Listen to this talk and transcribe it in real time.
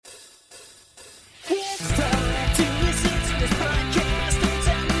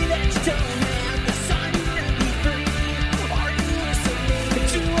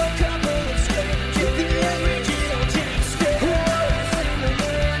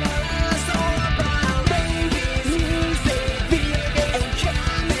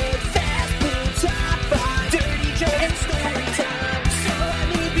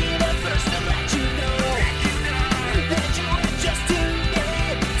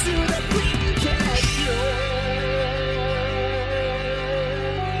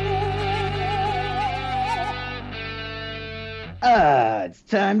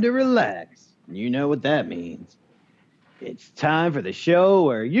time to relax. You know what that means. It's time for the show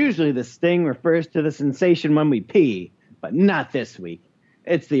where usually the sting refers to the sensation when we pee, but not this week.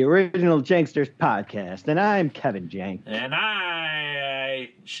 It's the original Janksters podcast, and I'm Kevin Jank. And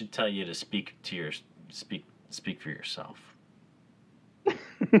I should tell you to speak for yourself.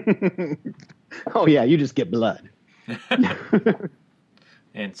 Oh yeah, you just get blood.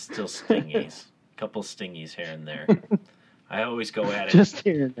 And still stingies. A couple stingies here and there. I always go at it. Just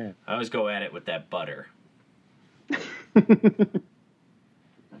here and there. I always go at it with that butter.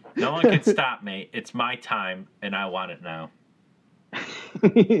 No one can stop me. It's my time, and I want it now.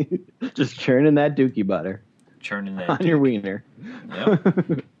 Just churning that dookie butter. Churning that on your wiener.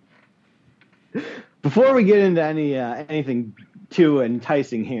 Yep. Before we get into anything too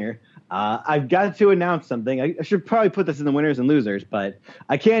enticing here, I've got to announce something. I should probably put this in the winners and losers, but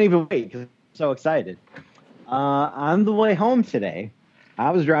I can't even wait because I'm so excited. On the way home today,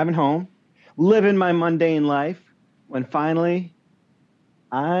 I was driving home, living my mundane life, when finally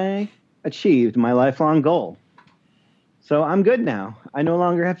I achieved my lifelong goal. So I'm good now. I no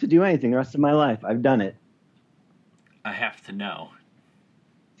longer have to do anything the rest of my life. I've done it. I have to know.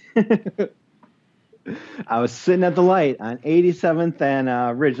 I was sitting at the light on 87th and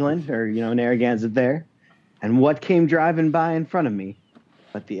Ridgeland, or, Narragansett there. And what came driving by in front of me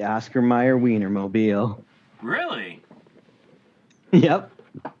but the Oscar Mayer Wienermobile. Really? Yep.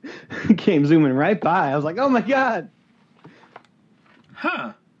 Came zooming right by. I was like, oh, my God.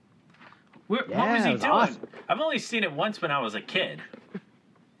 Huh. What was he doing? Awesome. I've only seen it once when I was a kid.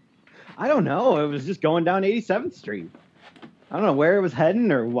 I don't know. It was just going down 87th Street. I don't know where it was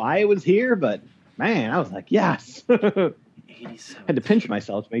heading or why it was here, but, man, I was like, yes. I had to pinch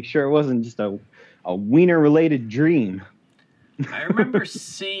myself to make sure it wasn't just a wiener-related dream. I remember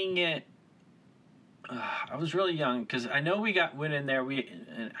seeing it. I was really young because I know we went in there.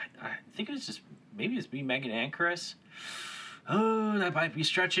 I think it was just maybe it's me, Megan, and Chris. Oh, that might be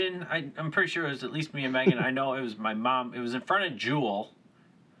stretching. I'm pretty sure it was at least me and Megan. I know it was my mom. It was in front of Jewel.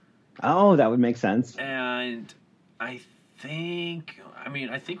 Oh, that would make sense. And I think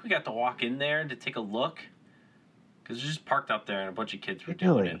we got to walk in there to take a look. Because it was just parked out there and a bunch of kids were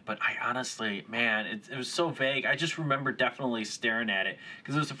doing it. But I honestly, man, it was so vague. I just remember definitely staring at it.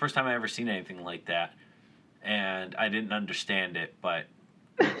 Because it was the first time I ever seen anything like that. And I didn't understand it, but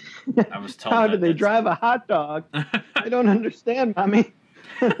I was told how did they drive a hot dog? I don't understand, Mommy.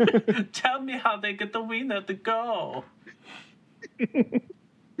 Tell me how they get the wiener to go.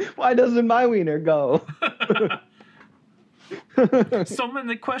 Why doesn't my wiener go? So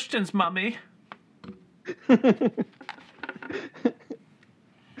many questions, Mommy.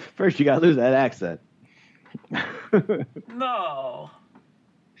 First, you gotta lose that accent. No.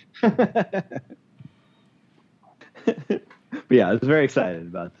 But yeah, I was very excited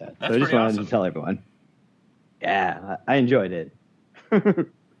about that. That's so I just wanted awesome. to tell everyone. Yeah, I enjoyed it.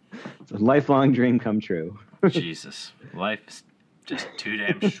 It's a lifelong dream come true. Jesus. Life is just too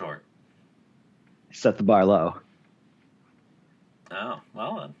damn short. Set the bar low. Oh,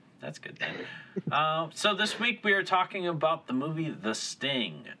 well then. That's good then. So this week we are talking about the movie The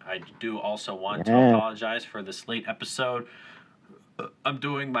Sting. I do also want to apologize for this late episode. I'm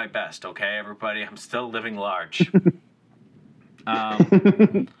doing my best, okay, everybody? I'm still living large.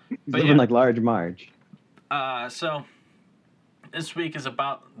 Living like Large Marge. So this week is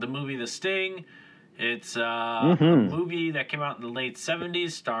about the movie The Sting. It's a movie that came out in the late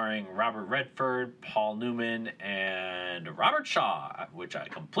 70s starring Robert Redford, Paul Newman, and Robert Shaw, which I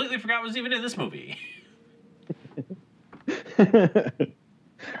completely forgot was even in this movie.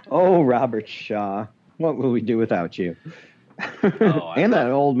 Oh, Robert Shaw. What will we do without you? And that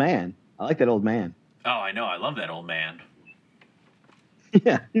old man. I like that old man. Oh, I know. I love that old man.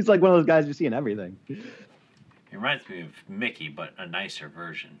 Yeah, he's like one of those guys you see in everything. He reminds me of Mickey, but a nicer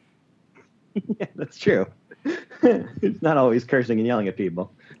version. Yeah, that's true. He's not always cursing and yelling at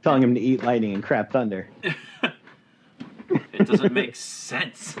people, telling him to eat lightning and crap thunder. It doesn't make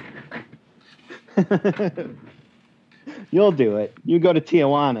sense. You'll do it. You go to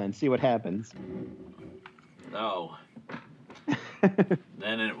Tijuana and see what happens. Oh.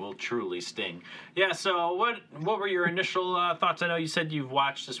 Then it will truly sting. Yeah, so what were your initial thoughts? I know you said you've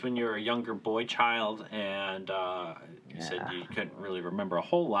watched this when you were a younger boy child, and you said you couldn't really remember a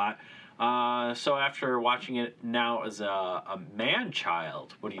whole lot. So after watching it now as a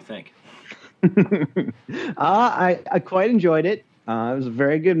man-child, what do you think? I quite enjoyed it. It was a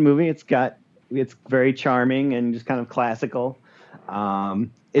very good movie. It's very charming and just kind of classical.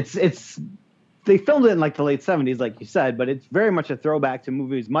 It's they filmed it in like the late 70s, like you said, but it's very much a throwback to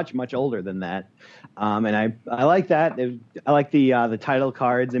movies much, much older than that. And I like that. I like the title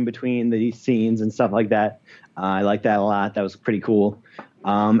cards in between the scenes and stuff like that. I like that a lot. That was pretty cool.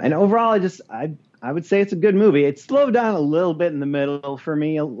 And overall, I would say it's a good movie. It slowed down a little bit in the middle for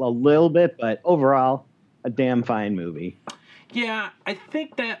me, a little bit, but overall, a damn fine movie. Yeah, I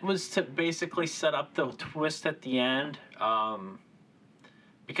think that was to basically set up the twist at the end.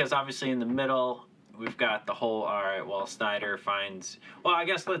 Because obviously in the middle we've got the whole, all right, well, Snyder finds, well, I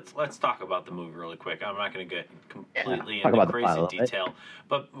guess let's talk about the movie really quick. I'm not going to get completely into crazy detail,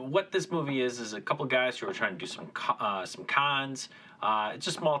 but what this movie is a couple guys who are trying to do some cons. It's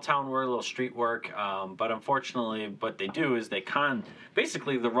a small town work, a little street work, but unfortunately what they do is they con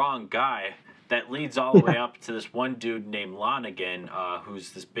basically the wrong guy. That leads all the way up to this one dude named Lonigan,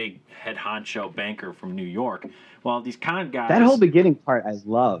 who's this big head honcho banker from New York. Well, these con guys... That whole beginning part I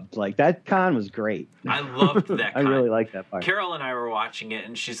loved. Like, that con was great. I loved that con. I really liked that part. Carol and I were watching it,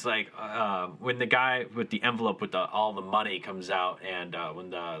 and she's like, when the guy with the envelope with all the money comes out, and when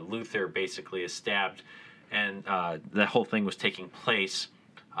the Luther basically is stabbed, and the whole thing was taking place,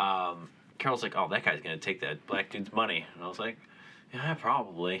 Carol's like, oh, that guy's going to take that black dude's money. And I was like, yeah,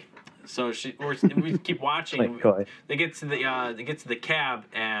 probably. So we keep watching. They get to the cab,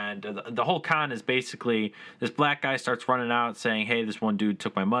 and the whole con is basically this black guy starts running out saying, "Hey, this one dude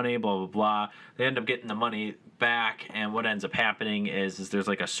took my money." Blah blah blah. They end up getting the money back, and what ends up happening is there's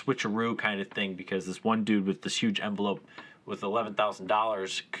like a switcheroo kind of thing because this one dude with this huge envelope with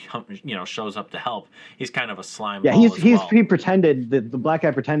 $11,000, shows up to help. He's kind of a slime. Yeah, he pretended the black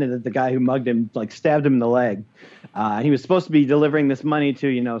guy pretended that the guy who mugged him like stabbed him in the leg. He was supposed to be delivering this money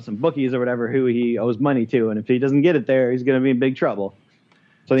to some bookies or whatever who he owes money to, and if he doesn't get it there, he's going to be in big trouble.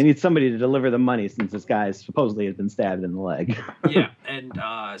 So they need somebody to deliver the money since this guy supposedly has been stabbed in the leg. Yeah, and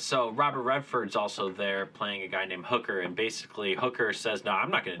so Robert Redford's also there playing a guy named Hooker, and basically Hooker says, no,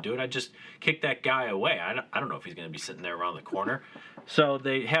 I'm not going to do it. I just kicked that guy away. I don't know if he's going to be sitting there around the corner. So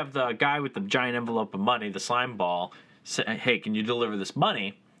they have the guy with the giant envelope of money, the slime ball, say, hey, can you deliver this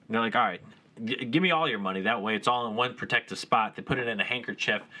money? And they're like, all right, give me all your money. That way it's all in one protective spot. They put it in a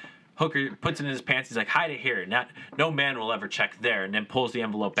handkerchief. Hooker puts it in his pants. He's like, hide it here. No man will ever check there. And then pulls the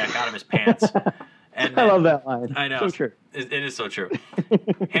envelope back out of his pants. And then, I love that line. I know. So true. It is so true.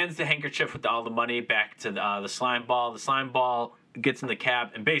 Hands the handkerchief with all the money back to the slime ball. The slime ball gets in the cab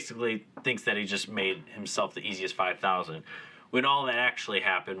and basically thinks that he just made himself the easiest $5,000. When all that actually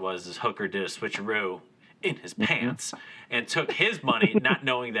happened was this Hooker did a switcheroo in his pants and took his money, not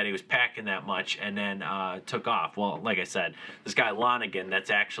knowing that he was packing that much, and then took off. Well, like I said, this guy Lonigan, that's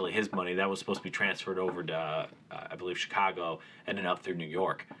actually his money. That was supposed to be transferred over to, I believe, Chicago and then up through New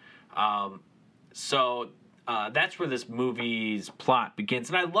York. So that's where this movie's plot begins.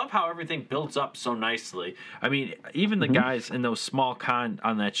 And I love how everything builds up so nicely. I mean, even the guys in those small con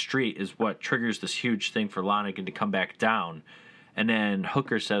on that street is what triggers this huge thing for Lonigan to come back down. And then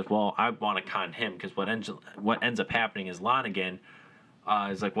Hooker says, well, I want to con him because what ends up happening is Lonigan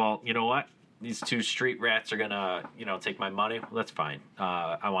is like, well, you know what? These two street rats are going to, take my money. Well, that's fine.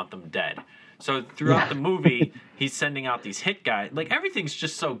 I want them dead. So throughout the movie, he's sending out these hit guys. Like, everything's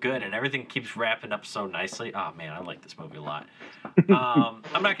just so good, and everything keeps wrapping up so nicely. Oh, man, I like this movie a lot. I'm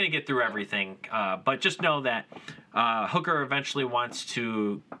not going to get through everything, but just know that Hooker eventually wants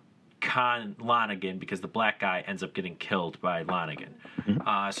to con Lonigan because the black guy ends up getting killed by Lonigan.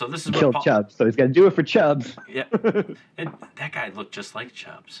 So this is what Chubbs. So he's got to do it for Chubbs. Yeah, and that guy looked just like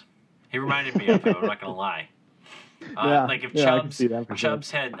Chubbs. He reminded me of him. I'm not gonna lie. Like if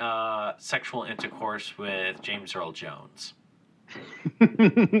Chubbs had sexual intercourse with James Earl Jones.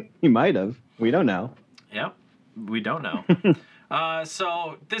 He might have. We don't know. Yep, we don't know.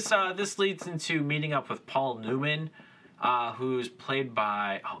 So this leads into meeting up with Paul Newman. Who's played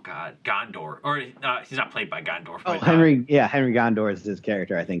by Gondor, or he's not played by Gondor. But, Henry Gondor is his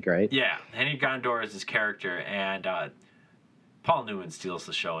character, I think, right? Yeah, Henry Gondor is his character, and Paul Newman steals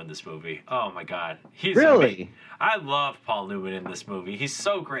the show in this movie. Oh my God, he's really. Amazing. I love Paul Newman in this movie. He's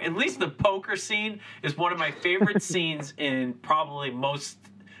so great. At least the poker scene is one of my favorite scenes in probably most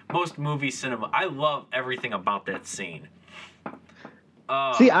movie cinema. I love everything about that scene.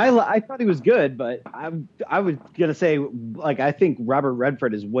 See, I thought he was good, but I was gonna say, like, I think Robert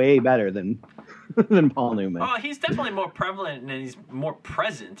Redford is way better than than Paul Newman. Oh, he's definitely more prevalent and he's more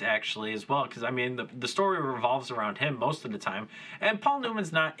present actually as well. Because I mean, the story revolves around him most of the time, and Paul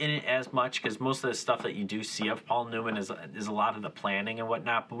Newman's not in it as much because most of the stuff that you do see of Paul Newman is a lot of the planning and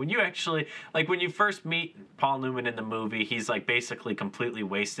whatnot. But when you actually when you first meet Paul Newman in the movie, he's like basically completely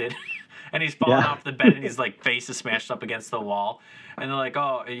wasted, and he's falling off the bed and his like face is smashed up against the wall, and they're like,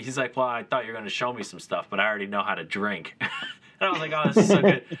 oh, he's like, well, I thought you were going to show me some stuff, but I already know how to drink. And I was like, oh, this is so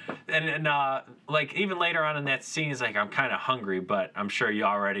good. And like, even later on in that scene, he's like, I'm kind of hungry, but I'm sure you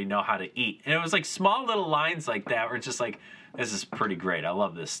already know how to eat. And it was like small little lines like that were just like, this is pretty great. I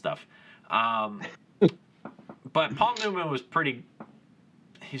love this stuff. But Paul Newman was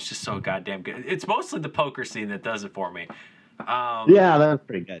he's just so goddamn good. It's mostly the poker scene that does it for me. Yeah, that was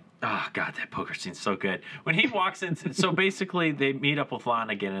pretty good. Oh, God, that poker scene's so good. When he walks in, so basically they meet up with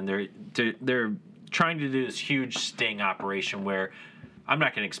Lonigan, and they're trying to do this huge sting operation where I'm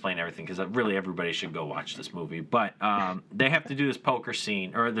not going to explain everything because really everybody should go watch this movie. But they have to do this poker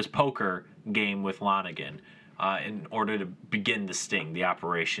scene or this poker game with Lonigan in order to begin the sting, the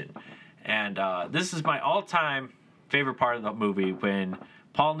operation. And this is my all-time favorite part of the movie when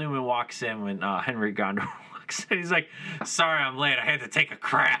Paul Newman walks in, when Henry Gondor walks in. He's like, sorry, I'm late. I had to take a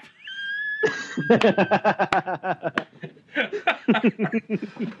crap.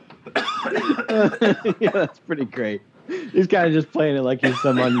 Yeah, that's pretty great. He's kind of just playing it like he's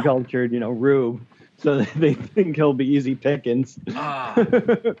some uncultured, rube, so they think he'll be easy pickings.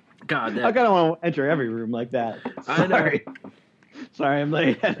 God, I kind of want to enter every room like that. Sorry, I'm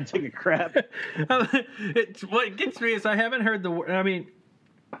late. I had to take a crap. What gets me is I haven't heard the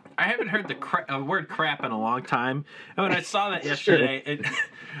word crap in a long time. And when I saw that yesterday,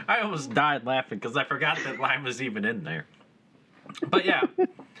 I almost died laughing because I forgot that line was even in there. But yeah,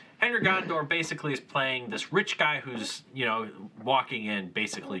 Henry Gondor basically is playing this rich guy who's, walking in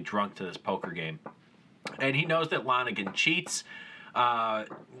basically drunk to this poker game. And he knows that Lonigan cheats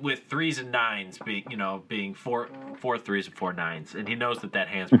with threes and nines, being four threes and 4 nines. And he knows that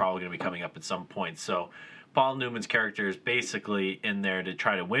hand's probably going to be coming up at some point. So Paul Newman's character is basically in there to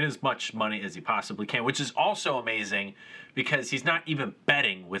try to win as much money as he possibly can, which is also amazing because he's not even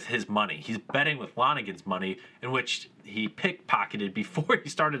betting with his money. He's betting with Lonigan's money, in which he pickpocketed before he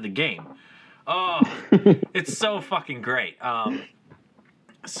started the game. Oh, it's so fucking great.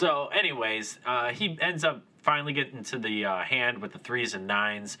 So anyways, he ends up finally getting to the hand with the threes and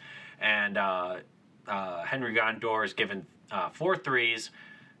nines, and Henry Gondor is given 4 threes,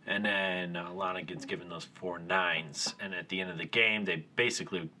 and then Lonigan's given those 4 nines. And at the end of the game, they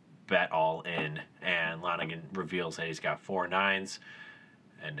basically bet all in, and Lonigan reveals that he's got 4 nines,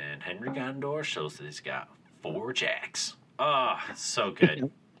 and then Henry Gondor shows that he's got 4 jacks. Oh, so good.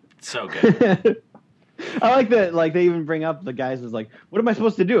 So good. I like that. Like, they even bring up the guys as like, what am I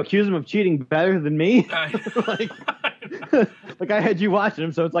supposed to do? Accuse him of cheating better than me? Like I had you watching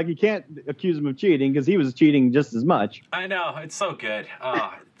him, so it's like you can't accuse him of cheating because he was cheating just as much. I know, it's so good.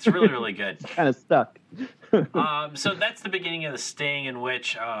 Oh, it's really, really good. It's kind of stuck. So that's the beginning of the sting, in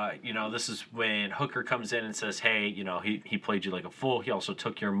which this is when Hooker comes in and says, hey, he played you like a fool. He also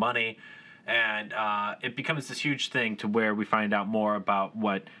took your money, and it becomes this huge thing to where we find out more about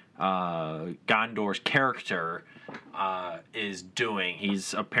what Gondor's character is doing.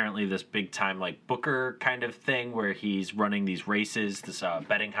 He's apparently this big time like booker kind of thing where he's running these races, this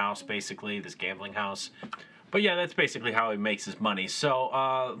betting house, basically this gambling house. But yeah, that's basically how he makes his money. So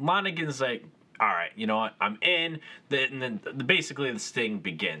Lonigan's like, all right, you know what, I'm in. And then basically the sting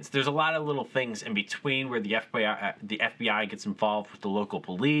begins. There's a lot of little things in between where the FBI gets involved with the local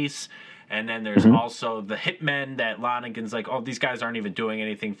police. And then there's also the hitmen that Lonigan's like, oh, these guys aren't even doing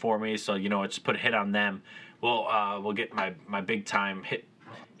anything for me, so just put a hit on them. We'll get my big time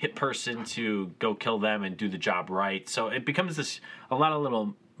hit person to go kill them and do the job right. So it becomes a lot of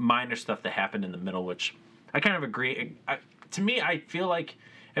little minor stuff that happened in the middle, which I kind of agree. To me, I feel like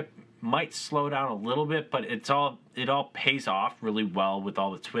it might slow down a little bit, but it all pays off really well with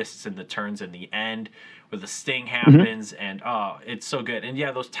all the twists and the turns in the end, where the sting happens, and it's so good. And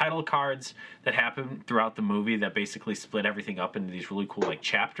yeah, those title cards that happen throughout the movie that basically split everything up into these really cool like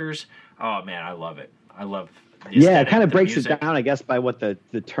chapters. Oh man, I love it. I love the aesthetic, it kind of breaks music. It down, I guess, by what the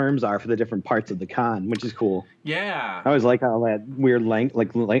terms are for the different parts of the con, which is cool. Yeah, I always like all that weird lingo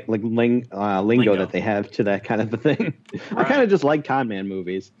that they have to that kind of a thing. Right. I kind of just like con man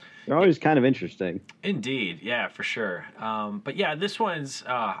movies. They're always kind of interesting. Indeed, yeah, for sure. But yeah, this one's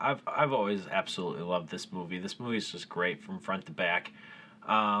I've always absolutely loved this movie. This movie is just great from front to back.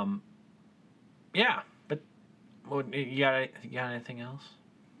 Yeah, but you got anything else?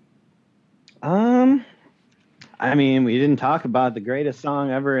 I mean, we didn't talk about the greatest song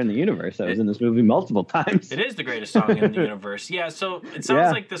ever in the universe that was in this movie multiple times. It is the greatest song in the universe. Yeah, so it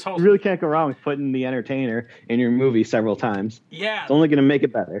sounds like this whole... You really can't go wrong with putting The Entertainer in your movie several times. Yeah. It's only going to make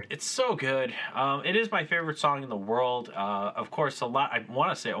it better. It's so good. It is my favorite song in the world. Of course, I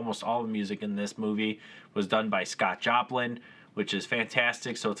want to say almost all the music in this movie was done by Scott Joplin, which is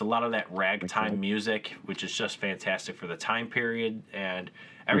fantastic. So it's a lot of that ragtime music, which is just fantastic for the time period. And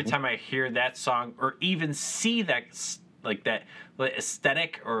every time I hear that song or even see that, like that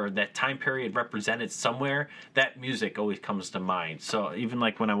aesthetic or that time period represented somewhere, that music always comes to mind. So even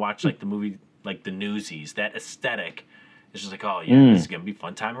like when I watch like the movie, like the Newsies, that aesthetic is just like, oh yeah, this is gonna be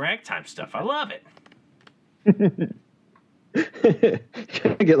fun time ragtime stuff. I love it.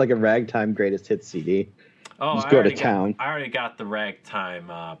 Can I get like a ragtime greatest hits CD? Oh, just go to town. I already got the ragtime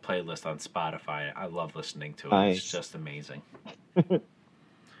playlist on Spotify. I love listening to it. Nice. It's just amazing.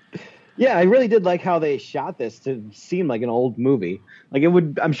 Yeah, I really did like how they shot this to seem like an old movie. Like it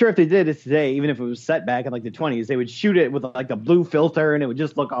would, I'm sure if they did it today, even if it was set back in like the 20s, they would shoot it with like a blue filter and it would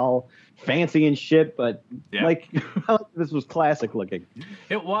just look all fancy and shit. But like, this was classic looking.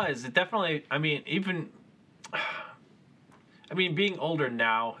 It was. It definitely. I mean, being older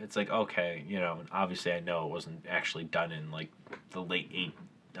now, it's like, okay, obviously I know it wasn't actually done in like the late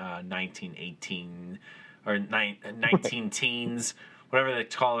 1918 or 19 teens. Whatever they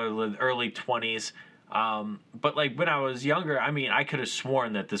call it, the early 20s. But like when I was younger, I mean, I could have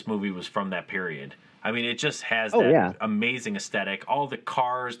sworn that this movie was from that period. I mean, it just has that amazing aesthetic. All the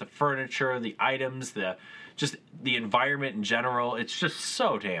cars, the furniture, the items, just the environment in general. It's just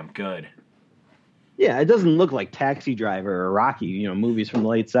so damn good. Yeah, it doesn't look like Taxi Driver or Rocky, movies from the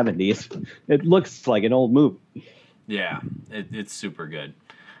late 70s. It looks like an old movie. Yeah, it's super good.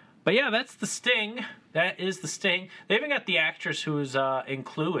 But yeah, that's The Sting. That is The Sting. They even got the actress who was in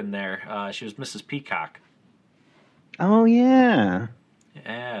Clue in there. She was Mrs. Peacock. Oh, yeah.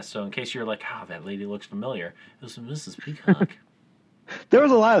 Yeah, so in case you're like, that lady looks familiar, it was Mrs. Peacock. There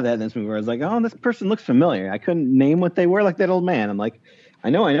was a lot of that in this movie where I was like, oh, this person looks familiar. I couldn't name what they were, like that old man. I'm like, I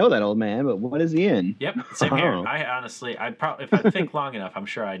know that old man, but what is he in? Yep, same here. I honestly, if I think long enough, I'm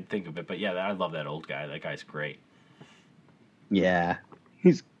sure I'd think of it. But yeah, I love that old guy. That guy's great. Yeah,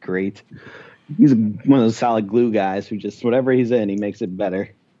 he's great. He's one of those solid glue guys who just, whatever he's in, he makes it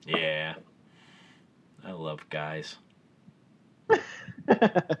better. Yeah. I love guys.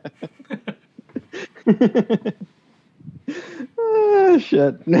 Oh,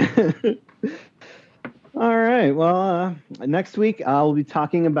 shit. All right. Well, next week I'll be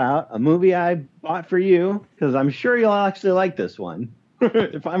talking about a movie I bought for you because I'm sure you'll actually like this one.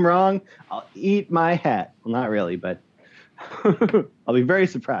 If I'm wrong, I'll eat my hat. Well, not really, but I'll be very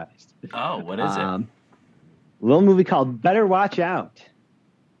surprised. Oh, what is it? A little movie called Better Watch Out.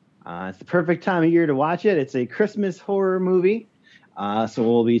 It's the perfect time of year to watch it. It's a Christmas horror movie. So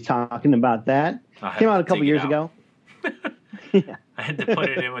we'll be talking about that. Came out a couple years ago. Yeah. I had to put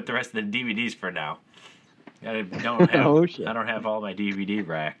it in with the rest of the DVDs for now. I don't have all my DVD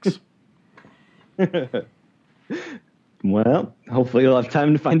racks. Well, hopefully you'll have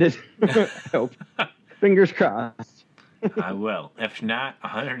time to find it. I hope. Fingers crossed. I will. If not,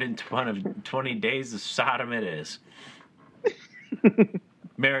 120 days of Sodom it is.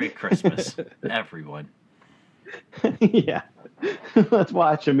 Merry Christmas, everyone. Yeah. Let's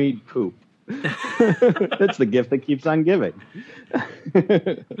watch them eat poop. That's the gift that keeps on giving.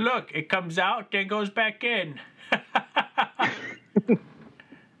 Look, it comes out, then goes back in.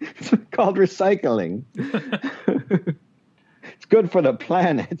 It's called recycling. It's good for the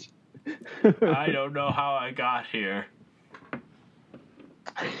planet. I don't know how I got here.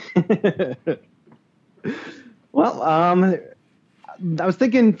 Well, I was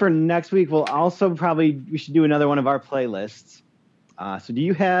thinking for next week we should do another one of our playlists. So do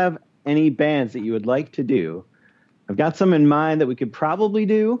you have any bands that you would like to do? I've got some in mind that we could probably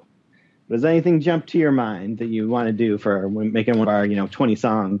do. Does anything jump to your mind that you want to do for making one of our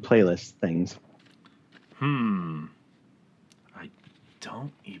 20-song playlist things? I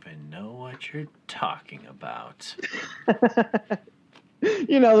don't even know what you're talking about.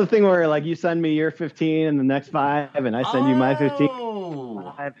 The thing where like you send me your 15 and the next 5, and I send you my 15.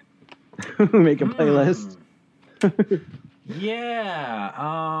 Make a playlist.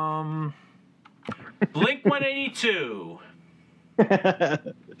 Yeah. Blink 182.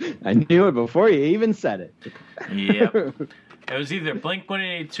 I knew it before you even said it. Yep. It was either Blink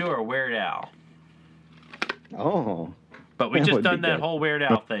 182 or Weird Al. Oh. But we just done that whole Weird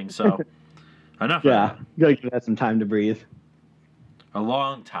Al thing, so enough. Yeah. You gotta give that some time to breathe. A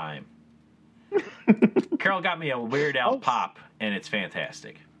long time. Carol got me a Weird Al pop, and it's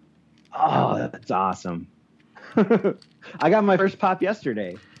fantastic. Oh, that's awesome. I got my first pop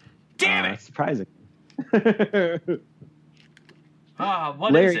yesterday. Damn it! Surprising.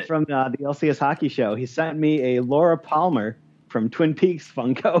 What Larry is it? from the LCS Hockey Show. He sent me a Laura Palmer from Twin Peaks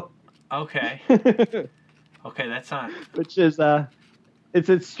Funko. Okay. Okay, that's not. Which is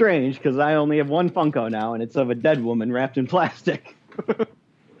it's strange because I only have one Funko now, and it's of a dead woman wrapped in plastic.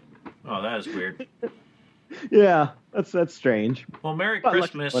 Oh, that is weird. Yeah, that's strange. Well, Merry But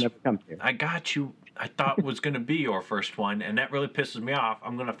Christmas. whenever it comes here. I got you. I thought was going to be your first one, and that really pisses me off.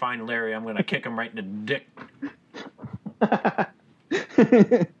 I'm going to find Larry. I'm going to kick him right in the dick.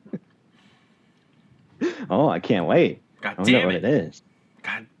 Oh, I can't wait. God I damn know what it is.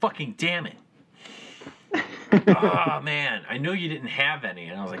 God fucking damn it. Oh, man. I knew you didn't have any,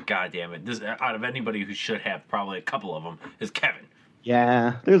 and I was like, God damn it. This, out of anybody who should have probably a couple of them, is Kevin.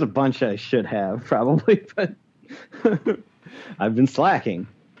 Yeah, there's a bunch I should have, probably, but I've been slacking.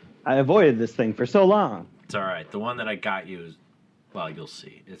 I avoided this thing for so long. It's all right. The one that I got you is, well, you'll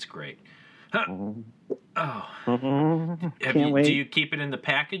see. It's great. Huh. Oh. Can't wait. Do you keep it in the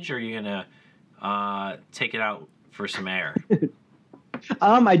package, or are you going to take it out for some air?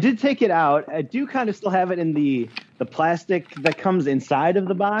 I did take it out. I do kind of still have it in the plastic that comes inside of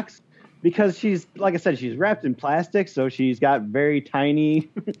the box because she's, like I said, she's wrapped in plastic, so she's got very tiny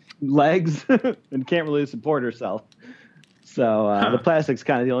legs and can't really support herself. So the plastic's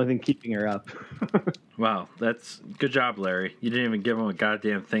kind of the only thing keeping her up. Wow, that's good job, Larry. You didn't even give him a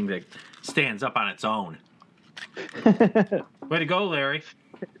goddamn thing that stands up on its own. Way to go, Larry.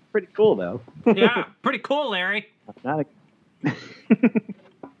 Pretty cool, though. Yeah, pretty cool, Larry. Not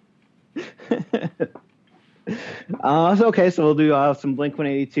okay, so we'll do some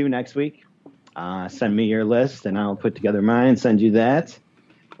Blink-182 next week. Send me your list, and I'll put together mine, send you that.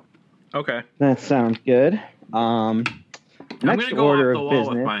 Okay. That sounds good. I'm Next going to go order off the of wall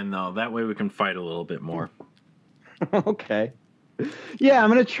business. with mine, though. That way we can fight a little bit more. Okay. Yeah, I'm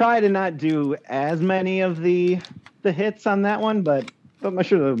going to try to not do as many of the hits on that one, but I'm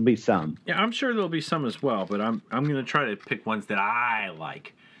sure there'll be some. Yeah, I'm sure there'll be some as well, but I'm going to try to pick ones that I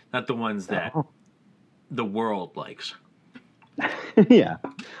like, not the ones that the world likes. Yeah,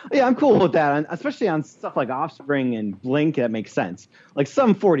 I'm cool with that, especially on stuff like Offspring and Blink. That makes sense. Like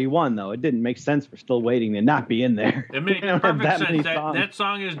Sum 41, though, it didn't make sense for Still Waiting to not be in there. It made perfect sense. That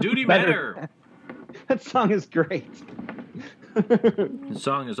song is Duty Better. That song is great. The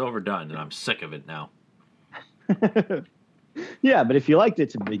song is overdone, and I'm sick of it now. Yeah, but if you liked it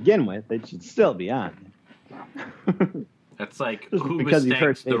to begin with, it should still be on. That's like Who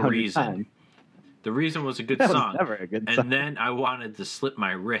Mistakes the the Reason. Times. The Reason was a good That was song. never a good and song. then I wanted to slip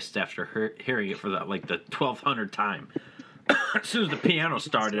my wrist after hearing it for the 1200th time. As soon as the piano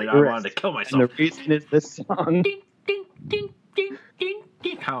started, I wanted to kill myself. And the reason is this song. Ding, ding, ding, ding, ding,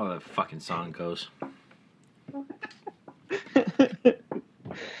 ding. How the fucking song goes.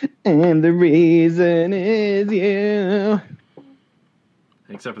 And the reason is you.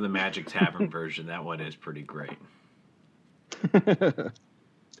 Except for the Magic Tavern version. That one is pretty great.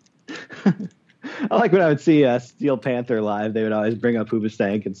 I like when I would see Steel Panther live, they would always bring up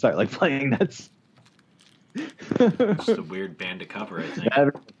Hoobastank and start playing that. Just a weird band to cover, I think.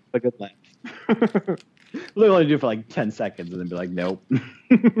 A good laugh. They only do it for 10 seconds and then be like, nope.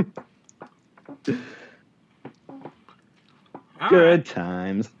 Good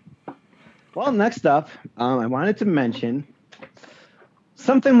times. Well, next up, I wanted to mention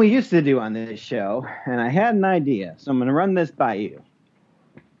something we used to do on this show, and I had an idea, so I'm going to run this by you.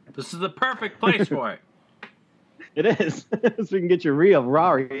 This is the perfect place for it. It is, so we can get your real,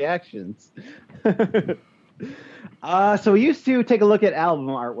 raw reactions. So we used to take a look at album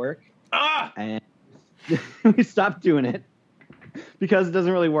artwork, and we stopped doing it because it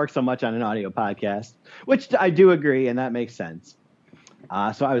doesn't really work so much on an audio podcast, which I do agree, and that makes sense.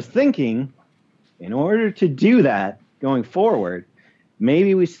 So I was thinking, in order to do that going forward,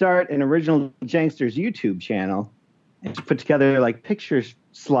 maybe we start an original Janksters YouTube channel and put together pictures,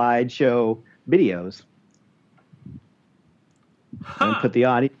 slideshow videos, and put the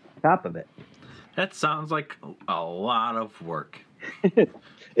audio on top of it. That sounds like a lot of work.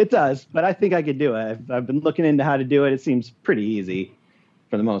 It does, but I think I could do it. I've been looking into how to do it. It seems pretty easy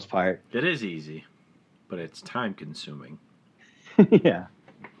for the most part. It is easy, but it's time consuming. Yeah.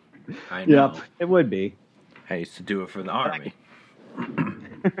 I know. Yep, it would be. I used to do it for the Army.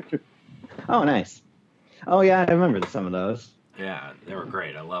 Oh, nice. Oh, yeah, I remember some of those. Yeah, they were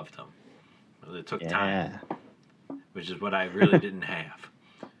great. I loved them. It took time, which is what I really didn't have.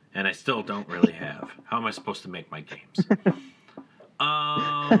 And I still don't really have. How am I supposed to make my games?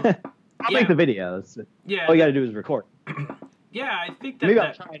 I'll make the videos. Yeah. All you got to do is record. Yeah, I think that Maybe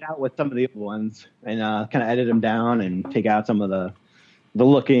I'll try it out with some of the other ones and kind of edit them down and take out some of the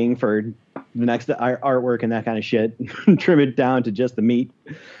looking for the next artwork and that kind of shit. Trim it down to just the meat.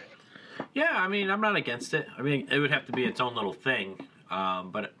 Yeah, I mean, I'm not against it. I mean, it would have to be its own little thing.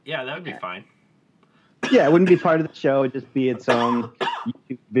 But yeah, that would be fine. Yeah, it wouldn't be part of the show. It'd just be its own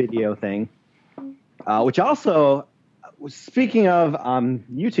YouTube video thing. Which also, speaking of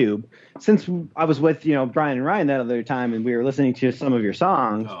YouTube, since I was with Brian and Ryan that other time, and we were listening to some of your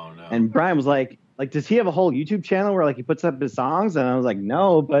songs, and Brian was like, does he have a whole YouTube channel where he puts up his songs? And I was like,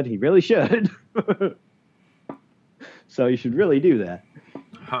 no, but he really should. So you should really do that.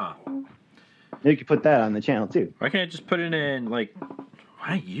 Huh. You could put that on the channel too. Why can't I just put it in why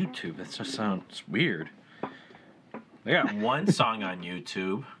YouTube? That just sounds weird. I got one song on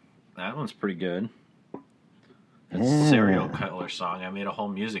YouTube. That one's pretty good. It's a serial killer song. I made a whole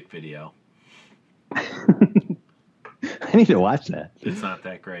music video. I need to watch that. It's not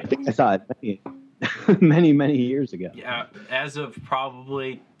that great. I think I saw it many years ago. Yeah, as of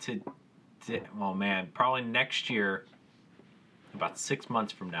probably probably next year, about 6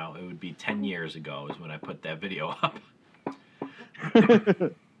 months from now, it would be 10 years ago is when I put that video up.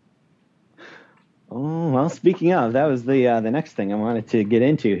 Oh, well, speaking of, that was the next thing I wanted to get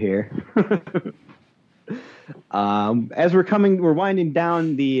into here. As we're winding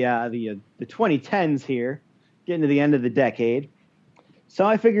down the 2010s here, getting to the end of the decade. So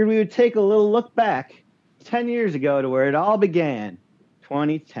I figured we would take a little look back 10 years ago to where it all began,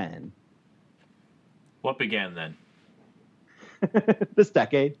 2010. What began then? This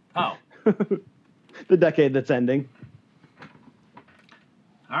decade. Oh. The decade that's ending.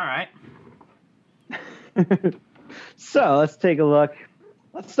 All right. So let's take a look.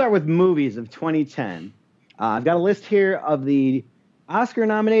 Let's start with movies of 2010. I've got a list here of the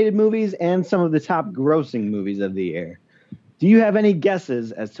Oscar-nominated movies and some of the top grossing movies of the year. Do you have any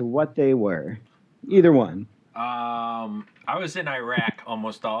guesses as to what they were? Either one. I was in Iraq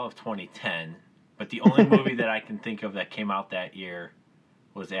almost all of 2010, but the only movie that I can think of that came out that year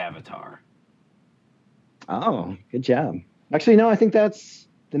was Avatar. Oh, good job. Actually, no, I think that's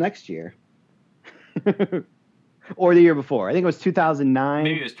the next year. Or the year before. I think it was 2009.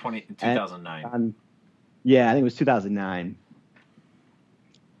 Maybe it was 2009. Yeah, I think it was 2009.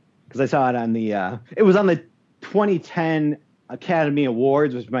 Because I saw it on it was on the 2010 Academy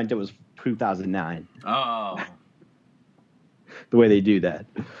Awards, which meant it was 2009. Oh. The way they do that.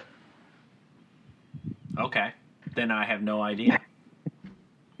 Okay. Then I have no idea.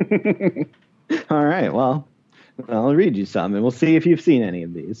 All right, well, I'll read you some, and we'll see if you've seen any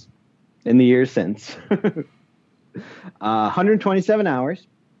of these in the years since. 127 Hours.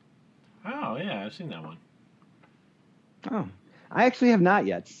 Oh, yeah, I've seen that one. Oh, I actually have not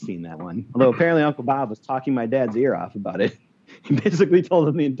yet seen that one. Although apparently Uncle Bob was talking my dad's ear off about it. He basically told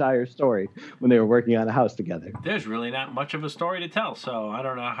him the entire story when they were working on a house together. There's really not much of a story to tell, so I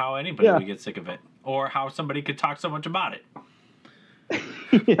don't know how anybody would get sick of it. Or how somebody could talk so much about it.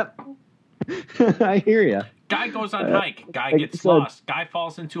 Yep. I hear you. Guy goes on hike. Guy gets lost. Guy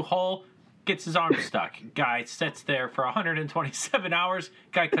falls into hole. Gets his arm stuck. Guy sits there for 127 hours.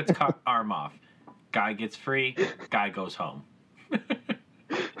 Guy cuts arm off. Guy gets free. Guy goes home. Guy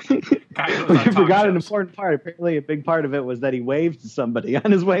goes on I forgot an shows. important part. Apparently, a big part of it was that he waved to somebody on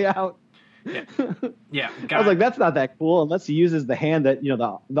his way out. Yeah. I was like, that's not that cool unless he uses the hand that,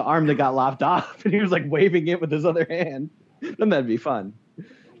 the arm that got lopped off, and he was like waving it with his other hand. Then that'd be fun.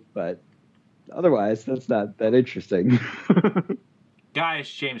 But otherwise, that's not that interesting. Guy is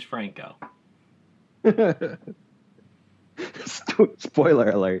James Franco. Spoiler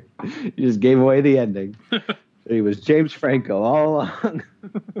alert. You just gave away the ending. He was James Franco all along.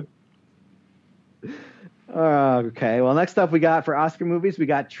 Okay, well, next up we got for Oscar movies, we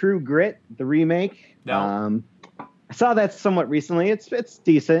got True Grit, the remake. No. I saw that somewhat recently. It's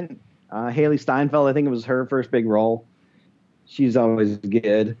decent. Haley Steinfeld, I think it was her first big role. She's always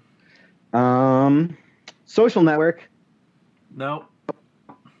good. Social Network. No.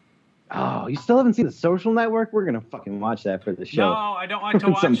 Oh, you still haven't seen The Social Network? We're going to fucking watch that for the show. No, I don't want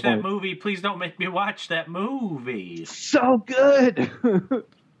to watch that movie. Please don't make me watch that movie. So good.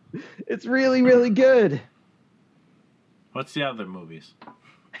 It's really, really good. What's the other movies?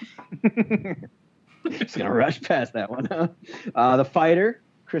 Just going to rush past that one, huh? The Fighter,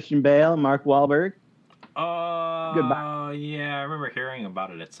 Christian Bale, Mark Wahlberg. Goodbye. Yeah, I remember hearing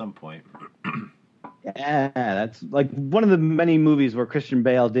about it at some point. Yeah, that's like one of the many movies where Christian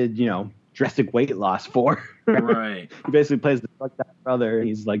Bale did, drastic weight loss for. Right. He basically plays the fucked up brother.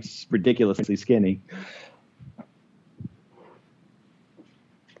 He's like ridiculously skinny.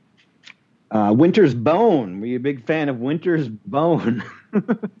 Winter's Bone. Were you a big fan of Winter's Bone?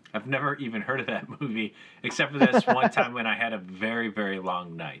 I've never even heard of that movie, except for this one time when I had a very, very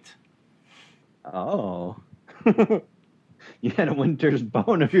long night. Oh. You had a Winter's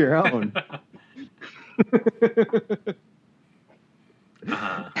Bone of your own.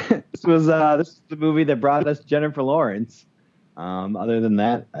 This is the movie that brought us Jennifer Lawrence. Other than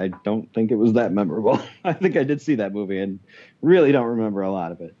that, I don't think it was that memorable. I think I did see that movie and really don't remember a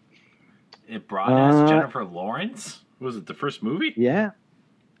lot of it. It brought us Jennifer Lawrence? Was it the first movie? Yeah,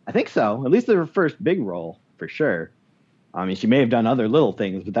 I think so. At least her first big role, for sure. I mean, she may have done other little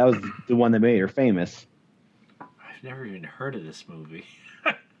things, but that was the one that made her famous. I've never even heard of this movie.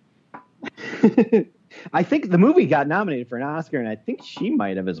 I think the movie got nominated for an Oscar, and I think she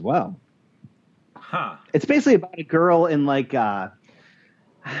might have as well. Huh. It's basically about a girl in I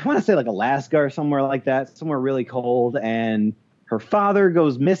want to say like Alaska or somewhere like that, somewhere really cold, and her father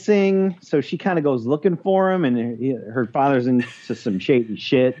goes missing, so she kind of goes looking for him, and her father's into some shady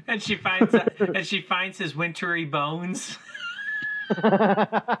shit. And she finds his wintry bones.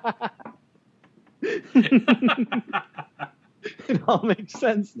 It all makes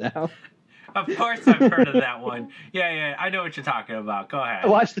sense now. Of course I've heard of that one. Yeah, I know what you're talking about. Go ahead. I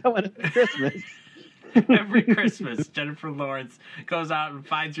watched that one at Christmas. Every Christmas, Jennifer Lawrence goes out and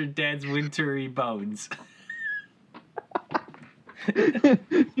finds her dad's wintry bones.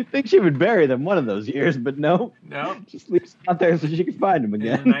 You'd think she would bury them one of those years, but no. No. Just leaves them out there so she can find them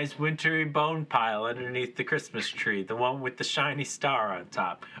again. In a nice wintry bone pile underneath the Christmas tree, the one with the shiny star on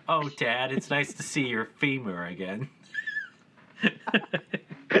top. Oh, Dad, it's nice to see your femur again.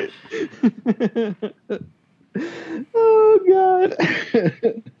 Oh, God.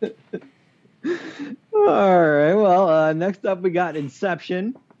 All right, well, next up we got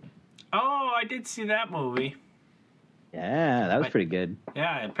Inception. Oh, I did see that movie. Yeah, that was pretty good.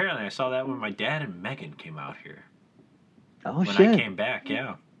 Yeah, apparently I saw that when my dad and Megan came out here. Oh, when shit. I came back,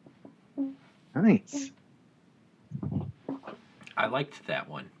 yeah. Nice. I liked that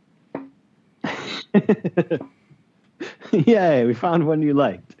one. Yay, we found one you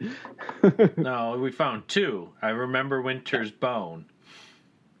liked. No, we found two. I remember Winter's Bone.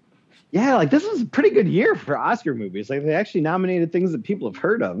 Yeah, like this was a pretty good year for Oscar movies. Like they actually nominated things that people have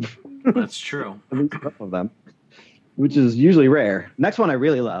heard of. That's true. At least a couple of them, which is usually rare. Next one I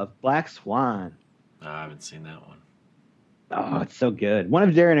really love, Black Swan. No, I haven't seen that one. Oh, it's so good. One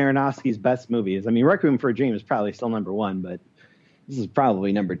of Darren Aronofsky's best movies. I mean, Requiem for a Dream is probably still number one, but this is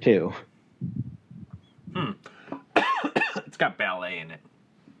probably number two. It's got ballet in it.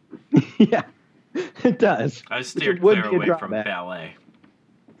 Yeah, it does. I steered clear away from ballet.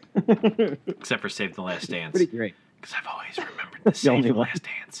 Except for Save the Last Dance. Pretty great. Because I've always remembered the Save the Last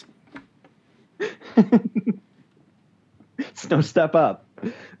Dance. It's no Step Up.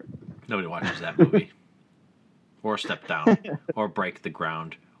 Nobody watches that movie. Or Step Down. Or Break the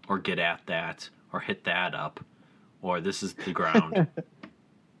Ground. Or Get at That. Or Hit That Up. Or This is the Ground.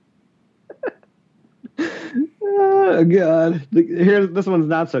 Oh, God. This one's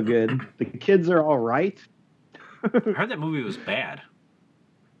not so good. The Kids Are All Right. I heard that movie was bad.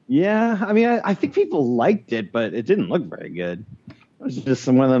 Yeah, I mean, I think people liked it, but it didn't look very good. It was just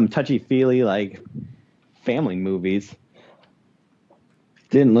one of them touchy-feely, like, family movies.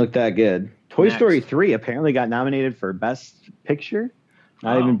 Didn't look that good. Toy Story 3 apparently got nominated for Best Picture,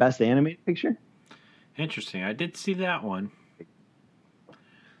 not even Best Animated Picture. Interesting. I did see that one.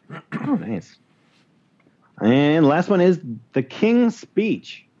 Oh, nice. And the last one is The King's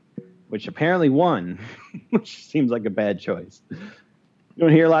Speech, which apparently won, which seems like a bad choice. You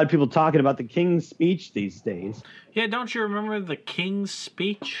don't hear a lot of people talking about the King's Speech these days. Yeah, don't you remember the King's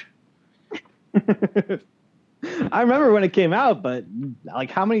Speech? I remember when it came out, but like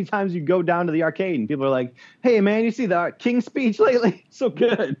how many times you go down to the arcade and people are like, hey, man, you see the King's Speech lately? So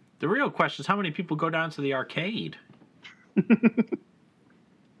good. The real question is how many people go down to the arcade?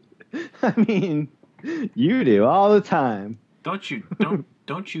 I mean, you do all the time. Don't you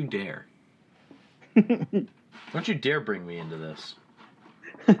dare. Don't you dare bring me into this.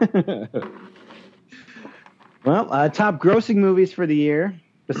 Well, top grossing movies for the year,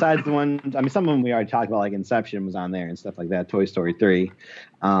 besides the one, I mean, some of them we already talked about, like Inception was on there and stuff like that, Toy Story 3.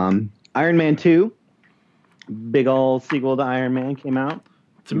 Iron Man 2, big old sequel to Iron Man came out.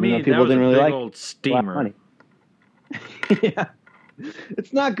 To me, that was a big old steamer. Yeah.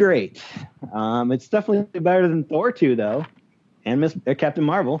 It's not great. It's definitely better than Thor 2, though, and Captain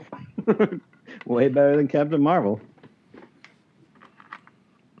Marvel. Way better than Captain Marvel.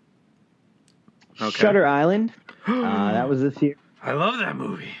 Okay. Shutter Island. That was this year. I love that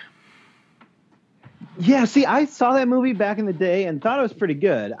movie. Yeah, see, I saw that movie back in the day and thought it was pretty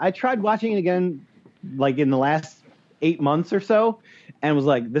good. I tried watching it again, like in the last 8 months or so, and was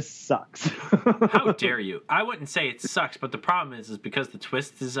like, "This sucks." How dare you? I wouldn't say it sucks, but the problem is because the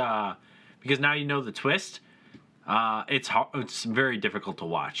twist is because now you know the twist. It's very difficult to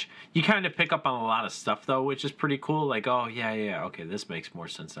watch. You kind of pick up on a lot of stuff though, which is pretty cool. Like, oh yeah, okay, this makes more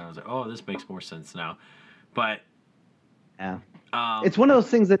sense now. I was like, oh, this makes more sense now. But yeah. It's one of those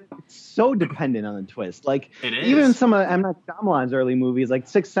things that's so dependent on the twist. Like, even some of M. Night Shyamalan's early movies, like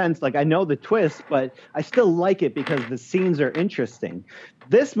Sixth Sense, like, I know the twist, but I still like it because the scenes are interesting.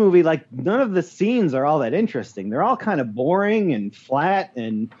 This movie, like, none of the scenes are all that interesting. They're all kind of boring and flat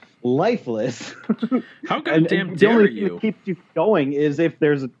and lifeless. How goddamn dare you? The only thing that keeps you going is if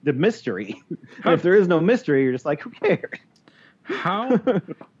there's the mystery. If there is no mystery, you're just like, who cares? How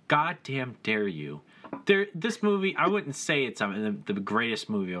goddamn dare you? This movie, I wouldn't say it's the greatest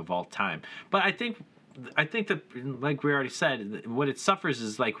movie of all time, but I think that, like we already said, what it suffers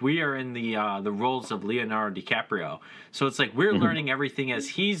is like we are in the roles of Leonardo DiCaprio, so it's like we're learning everything as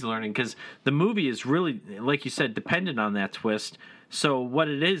he's learning, because the movie is really, like you said, dependent on that twist. So what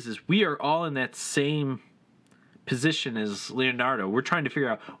it is we are all in that same position as Leonardo. We're trying to figure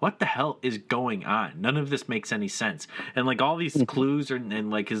out what the hell is going on. None of this makes any sense. And like all these clues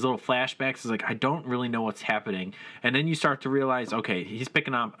and like his little flashbacks is like, I don't really know what's happening. And then you start to realize, okay, he's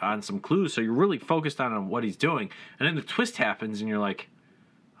picking up on some clues. So you're really focused on what he's doing. And then the twist happens and you're like,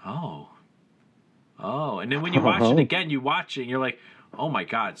 oh. And then when you watch it again, you watch it and you're like, oh my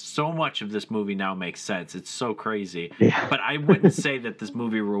God, so much of this movie now makes sense. It's so crazy. Yeah. But I wouldn't say that this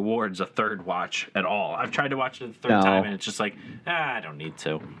movie rewards a third watch at all. I've tried to watch it the third time, and it's just like, I don't need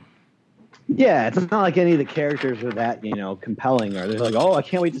to. Yeah, it's not like any of the characters are that, compelling, or they're like, oh, I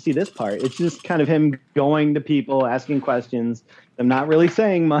can't wait to see this part. It's just kind of him going to people, asking questions. I'm not really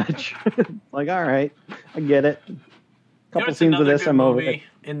saying much. Like, all right, I get it. A couple scenes of this, I'm over it.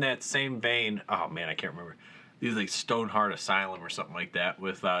 In that same vein, oh man, I can't remember. These like Stoneheart Asylum or something like that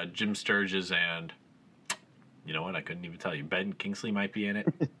with Jim Sturgis and, you know what, I couldn't even tell you. Ben Kingsley might be in it.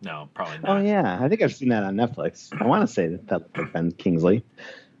 No, probably not. Oh yeah, I think I've seen that on Netflix. I want to say that looks like Ben Kingsley.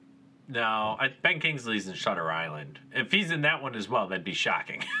 No, Ben Kingsley's in Shutter Island. If he's in that one as well, that'd be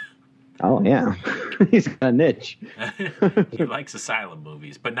shocking. Oh yeah, he's got a niche. He likes asylum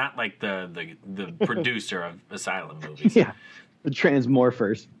movies, but not like the producer of asylum movies. Yeah, the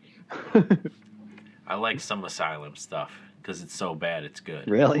Transmorphers. I like some asylum stuff because it's so bad it's good.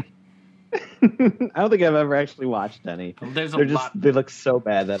 Really? I don't think I've ever actually watched any. They look so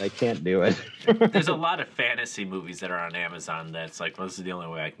bad that I can't do it. There's a lot of fantasy movies that are on Amazon that's like, well, this is the only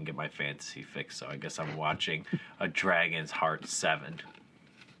way I can get my fantasy fix, so I guess I'm watching A Dragon's Heart 7.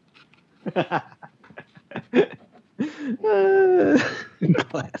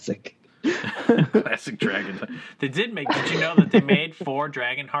 Classic. Classic Dragon. Did you know that they made 4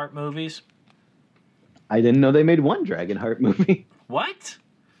 Dragonheart movies? I didn't know they made one Dragonheart movie. What?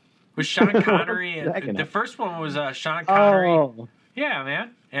 With Sean Connery. And the first one was Sean Connery. Oh. Yeah,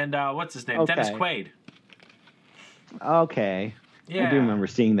 man. And what's his name? Okay. Dennis Quaid. Okay. Yeah. I do remember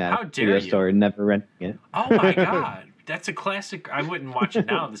seeing that How at the video store and never renting it. Oh, my God. That's a classic. I wouldn't watch it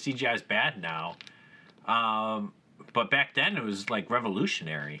now. The CGI is bad now. But back then, it was, like,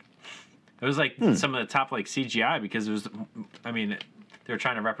 revolutionary. It was, like, some of the top, like, CGI because it was, I mean, they were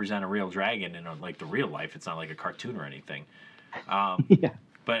trying to represent a real dragon in, like, the real life. It's not like a cartoon or anything. Yeah.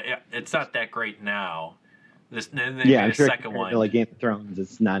 But it's not that great now. Then they made a I'm sure second one. Like Game of Thrones,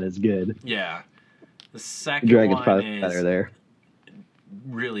 it's not as good. Yeah. The second Dragon's one probably is better there.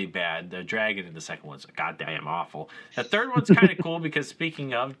 Really bad. The dragon in the second one's goddamn awful. The third one's kind of cool because,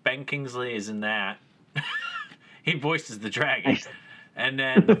 speaking of, Ben Kingsley is in that. He voices the dragon. And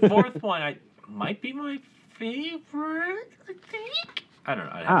then the fourth one might be my favorite, I think. I don't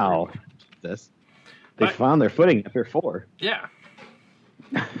know. Wow. They found their footing after 4. Yeah.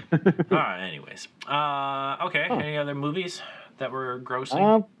 All right, anyways. Okay, any other movies that were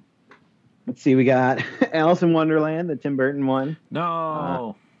grossing? Let's see, we got Alice in Wonderland, the Tim Burton one.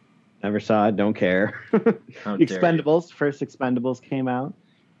 No. Never saw it, don't care. Expendables, first Expendables came out.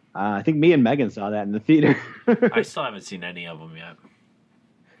 I think me and Megan saw that in the theater. I still haven't seen any of them yet.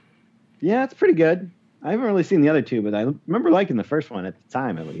 Yeah, it's pretty good. I haven't really seen the other two, but I remember liking the first one at the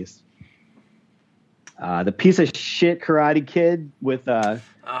time, at least. The piece of shit Karate Kid with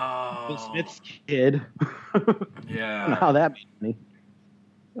Will Smith's kid. Yeah. I don't know how that made me.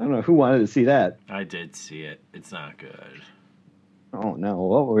 I don't know who wanted to see that. I did see it. It's not good. Oh no!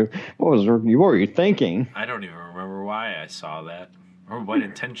 What were you thinking? I don't even remember why I saw that or what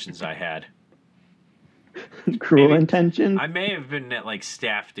intentions I had. Cruel Intentions. I may have been at like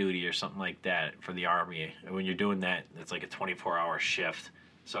staff duty or something like that for the Army. And when you're doing that, it's like a 24-hour shift.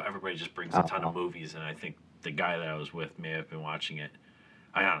 So everybody just brings a ton of movies, and I think the guy that I was with may have been watching it.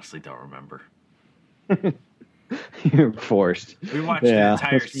 I honestly don't remember. You're forced. We watched the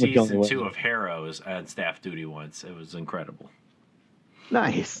entire season 2 of Heroes at staff duty once. It was incredible.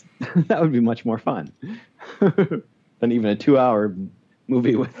 Nice. That would be much more fun than even a 2-hour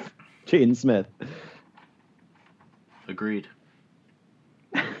movie with Jaden Smith. Agreed.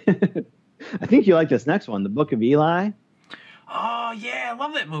 I think you like this next one, The Book of Eli. Oh, yeah. I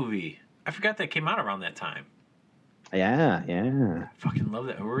love that movie. I forgot that came out around that time. Yeah. I fucking love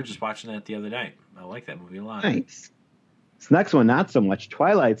that. We were just watching that the other night. I like that movie a lot. Nice. This next one, not so much.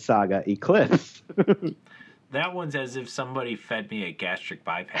 Twilight Saga, Eclipse. That one's as if somebody fed me a gastric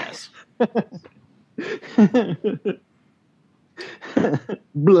bypass.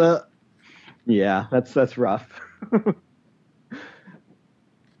 Blah. Yeah, that's rough.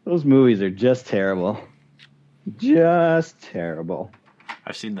 Those movies are just terrible. Just terrible.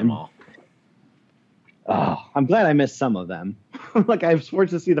 I've seen them all. Oh, I'm glad I missed some of them. Like, I was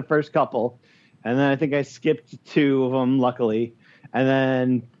forced to see the first couple, and then I think I skipped 2 of them, luckily. And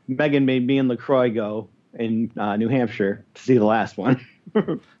then Megan made me and LaCroix go in New Hampshire to see the last one.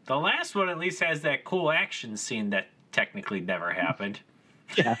 The last one at least has that cool action scene that technically never happened.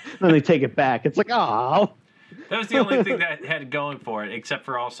 Yeah, then they take it back. It's like, oh. That was the only thing that had going for it, except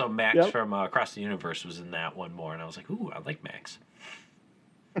for also Max from Across the Universe was in that one more, and I was like, ooh, I like Max.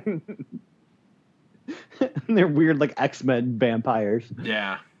 They're weird, like, X-Men vampires.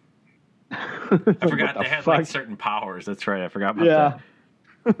 Yeah. I forgot they had, like, certain powers. That's right, I forgot about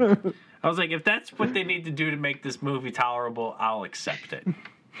that. I was like, if that's what they need to do to make this movie tolerable, I'll accept it.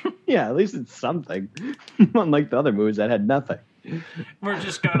 Yeah, at least it's something. Unlike the other movies that had nothing.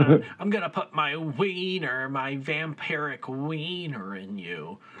 I'm gonna put my wiener, my vampiric wiener in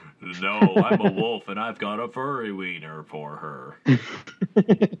you. No, I'm a wolf and I've got a furry wiener for her.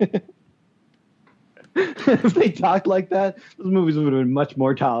 If they talked like that, those movies would have been much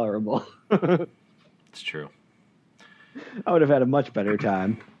more tolerable. It's true. I would have had a much better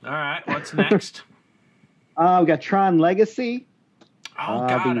time. All right, what's next? We got Tron Legacy. Oh,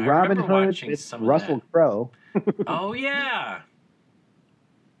 God, the I Robin remember Hood watching with some of Russell Crowe. Oh, yeah.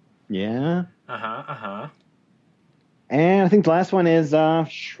 Yeah. Uh-huh. And I think the last one is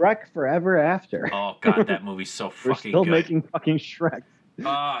Shrek Forever After. Oh, God, that movie's so fucking good. We're still making fucking Shrek.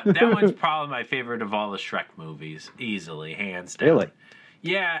 That one's probably my favorite of all the Shrek movies. Easily, hands down. Really?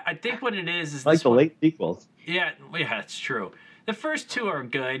 Yeah, I think what it is like the late sequels. Yeah, it's true. The first 2 are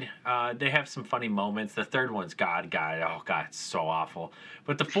good. They have some funny moments. The third one's God. Oh, God, it's so awful.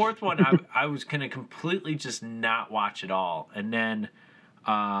 But the fourth one, I was going to completely just not watch at all. And then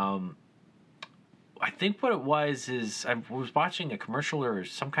I think what it was is I was watching a commercial or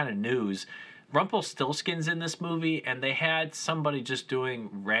some kind of news. Rumpelstiltskin's in this movie, and they had somebody just doing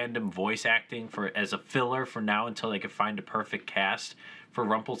random voice acting as a filler for now until they could find a perfect cast for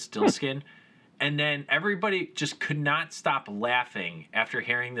Rumpelstiltskin. And then everybody just could not stop laughing after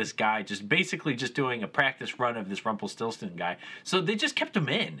hearing this guy just basically just doing a practice run of this Rumpelstiltskin guy. So they just kept him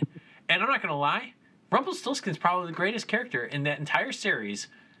in. And I'm not going to lie, Rumpelstiltskin's probably the greatest character in that entire series.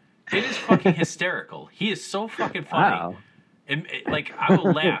 It is fucking hysterical. He is so fucking funny. Wow. And, like, I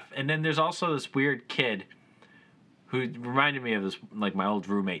will laugh. And then there's also this weird kid who reminded me of this, like, my old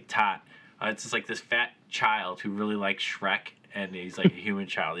roommate, Tot. It's just like this fat child who really likes Shrek. And he's like a human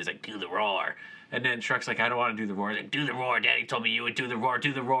child. He's like, do the roar. And then Shrek's like, I don't want to do the roar. He's like, do the roar. Daddy told me you would do the roar.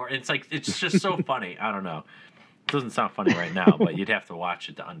 Do the roar. And it's like, it's just so funny. I don't know. It doesn't sound funny right now, but you'd have to watch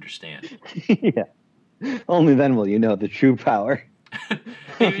it to understand. Yeah. Only then will you know the true power.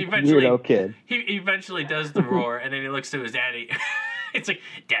 Weirdo kid. He eventually does the roar, and then he looks to his daddy. It's like,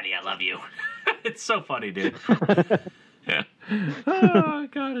 Daddy, I love you. It's so funny, dude. Yeah. Oh,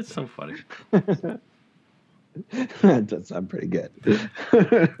 God, it's so funny. That does sound pretty good.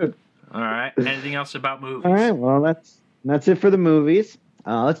 All right. Anything else about movies? All right. Well, that's it for the movies.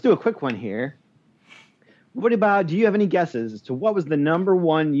 Let's do a quick one here. What about? Do you have any guesses as to what was the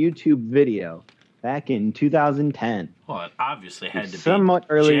 #1 YouTube video back in 2010? Well, it obviously had to be somewhat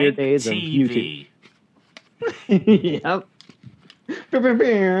earlier Jank days of TV. YouTube. Yep. Set the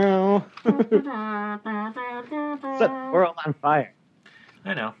world on fire.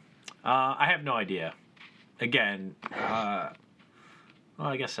 I know. I have no idea. Again, well,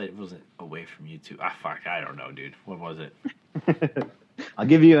 I guess I wasn't away from YouTube. Fuck, I don't know, dude. What was it? I'll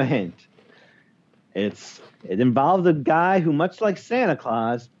give you a hint. It involved a guy who, much like Santa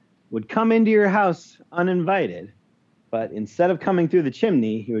Claus, would come into your house uninvited, but instead of coming through the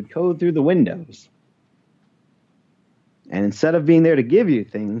chimney, he would go through the windows. And instead of being there to give you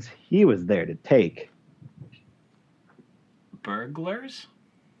things, he was there to take. Burglars?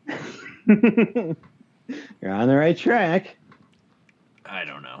 You're on the right track. I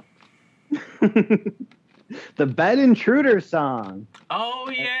don't know. The Bed Intruder song. Oh,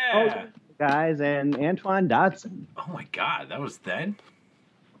 yeah. Guys, and Antoine Dodson. Oh, my God. That was then?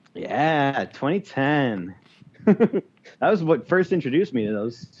 Yeah, 2010. That was what first introduced me to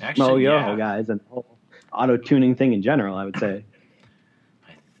those Actually, Yoho guys and the whole auto-tuning thing in general, I would say.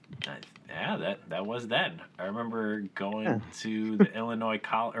 Yeah, that was then. I remember going to the Illinois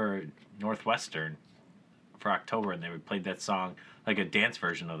or Northwestern for October, and they would play that song, like a dance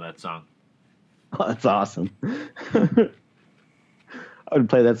version of that song. Oh, that's awesome. I would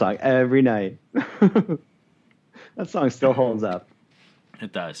play that song every night. That song still holds up.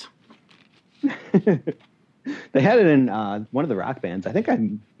 It does. They had it in one of the rock bands. I think I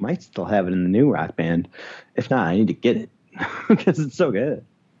might still have it in the new rock band. If not, I need to get it because it's so good.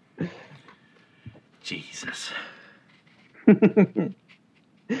 Jesus.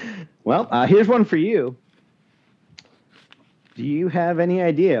 Well, here's one for you. Do you have any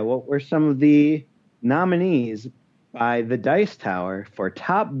idea what were some of the nominees by the Dice Tower for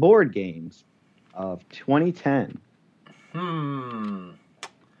top board games of 2010?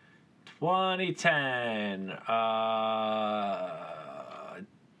 2010.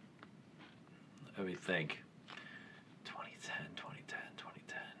 Let me think. 2010. I'm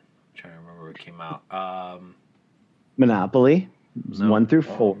trying to remember what came out. Monopoly. 1 through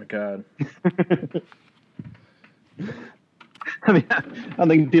 4. Oh my God. I mean, I don't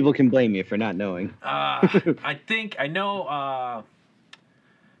think people can blame you for not knowing. I think I know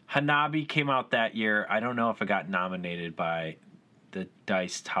Hanabi came out that year. I don't know if it got nominated by the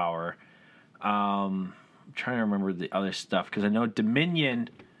Dice Tower. I'm trying to remember the other stuff because I know Dominion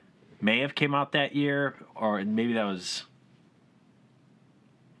may have came out that year, or maybe that was...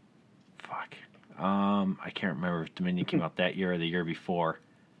 Fuck. I can't remember if Dominion came out that year or the year before.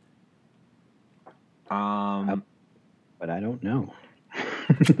 But I don't know.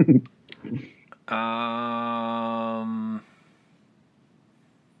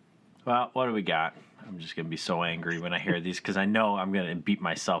 Well, what do we got? I'm just going to be so angry when I hear these because I know I'm going to beat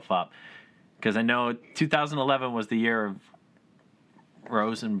myself up. Because I know 2011 was the year of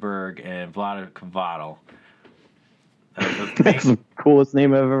Rosenberg and Vlada Kvatel. That's the coolest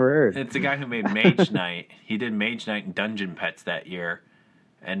name I've ever heard. It's the guy who made Mage Knight. He did Mage Knight and Dungeon Pets that year.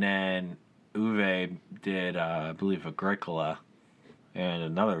 And then Uwe did, I believe, Agricola and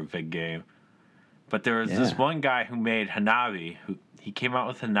another big game. But there was this one guy who made Hanabi. He came out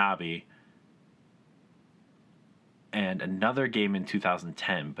with Hanabi and another game in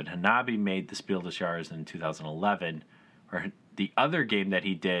 2010. But Hanabi made the Spiel des Jahres in 2011. Or the other game that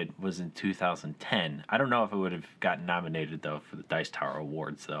he did was in 2010. I don't know if it would have gotten nominated, though, for the Dice Tower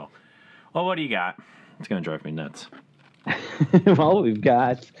Awards, though. Well, what do you got? It's going to drive me nuts. Well, we've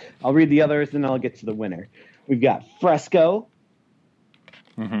got... I'll read the others, and I'll get to the winner. We've got Fresco.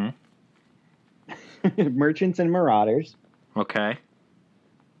 Mm-hmm. Merchants and Marauders. Okay.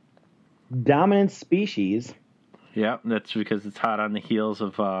 Dominant Species. Yeah, that's because it's hot on the heels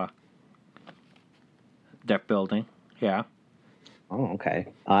of deck building. Yeah. Oh, okay.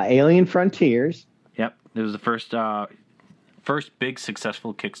 Alien Frontiers. Yep. It was the first big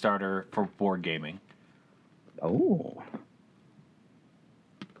successful Kickstarter for board gaming. Oh.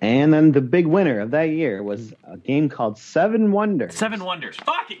 And then the big winner of that year was a game called Seven Wonders. Seven Wonders.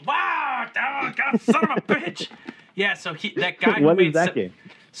 Fuck it. Wow. Oh, God, son of a bitch. Yeah, so that guy who what made is that game?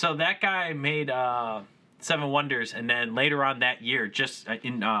 So that guy made Seven Wonders, and then later on that year, just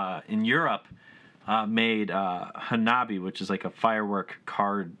in Europe, made Hanabi, which is like a firework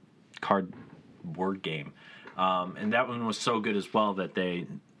card word game, and that one was so good as well that they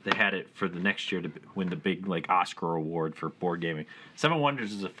had it for the next year to win the big like Oscar award for board gaming. Seven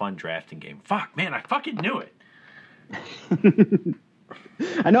Wonders is a fun drafting game. Fuck, man, I fucking knew it.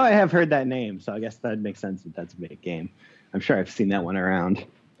 I know I have heard that name, so I guess that makes sense that that's a big game. I'm sure I've seen that one around.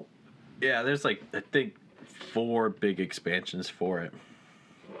 Yeah, there's like I think 4 big expansions for it.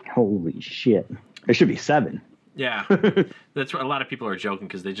 Holy shit. There should be 7. Yeah. That's what a lot of people are joking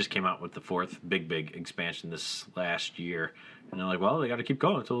because they just came out with the 4th big expansion this last year. And they're like, well, they got to keep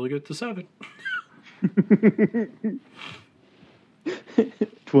going until we get to 7.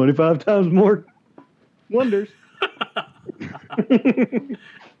 25 times more wonders.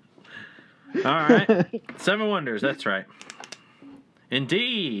 All right. 7 Wonders, that's right.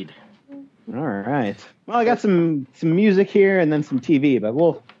 Indeed. All right. Well, I got some music here and then some TV, but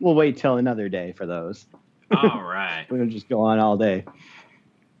we'll wait till another day for those. All right. We're gonna just go on all day.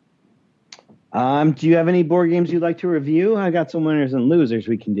 Do you have any board games you'd like to review? I got some winners and losers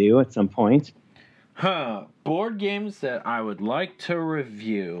we can do at some point. Board games that I would like to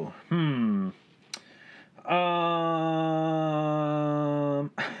review. A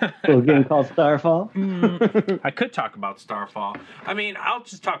game called Starfall. I could talk about Starfall. I mean, I'll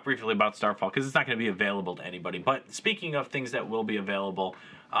just talk briefly about Starfall because it's not going to be available to anybody. But speaking of things that will be available,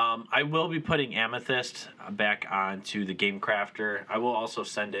 I will be putting Amethyst back onto the Game Crafter. I will also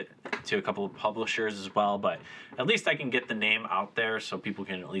send it to a couple of publishers as well, but at least I can get the name out there so people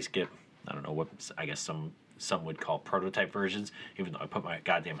can at least get, I don't know what, I guess some would call prototype versions, even though I put my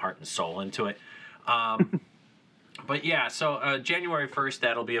goddamn heart and soul into it. But yeah, so January 1st,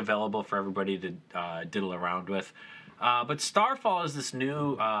 that'll be available for everybody to diddle around with. But Starfall is this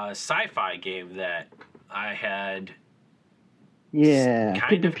new sci-fi game that I had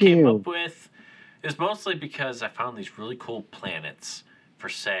kind of came up with. It's mostly because I found these really cool planets for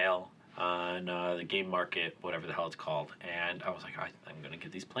sale on the game market, whatever the hell it's called. And I was like, I'm going to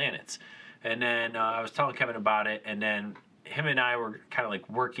get these planets. And then I was telling Kevin about it, and then him and I were kind of like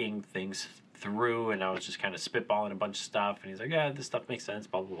working things through, and I was just kind of spitballing a bunch of stuff, and he's like, yeah, this stuff makes sense,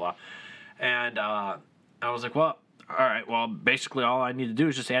 blah, blah, blah. And I was like, well, all right, well, basically all I need to do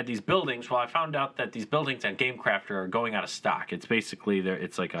is just add these buildings. Well, I found out that these buildings on GameCrafter are going out of stock. It's basically,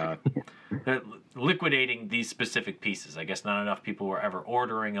 it's like they're liquidating these specific pieces. I guess not enough people were ever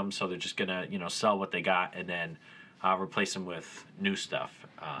ordering them, so they're just going to, sell what they got and then replace them with new stuff.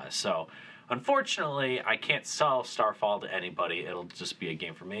 So unfortunately, I can't sell Starfall to anybody. It'll just be a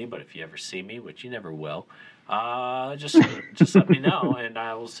game for me. But if you ever see me, which you never will, just let me know, and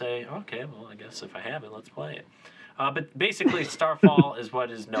I will say, okay, well, I guess if I have it, let's play it. But basically, Starfall is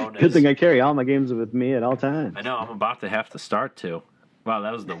what is known as... Good thing I carry all my games with me at all times. I know, I'm about to have to start to. Wow,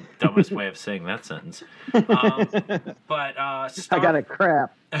 that was the dumbest way of saying that sentence. But I got a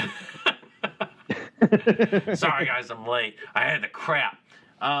crap. Sorry, guys, I'm late. I had the crap.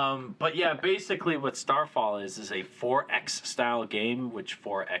 But yeah, basically what Starfall is a 4X style game, which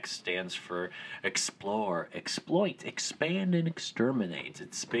 4X stands for explore, exploit, expand, and exterminate.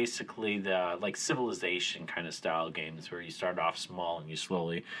 It's basically the like Civilization kind of style games where you start off small and you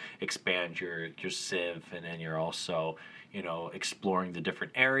slowly expand your civ, and then you're also exploring the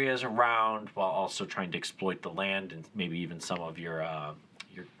different areas around while also trying to exploit the land and maybe even some of your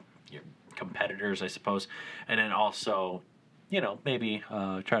competitors, I suppose, and then also maybe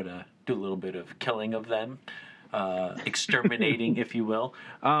try to do a little bit of killing of them, exterminating, if you will.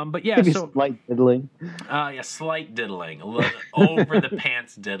 But yeah, maybe so slight diddling. Slight diddling, a little over the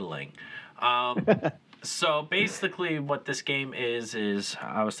pants diddling. So basically, what this game is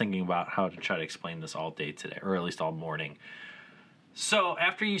I was thinking about how to try to explain this all day today, or at least all morning. So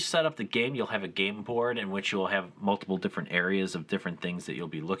after you set up the game, you'll have a game board in which you'll have multiple different areas of different things that you'll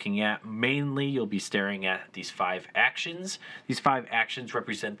be looking at. Mainly, you'll be staring at these 5 actions. These 5 actions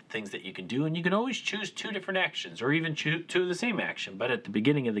represent the things that you can do, and you can always choose 2 different actions, or even choose 2 of the same action. But at the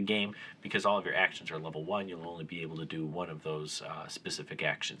beginning of the game, because all of your actions are level 1, you'll only be able to do one of those specific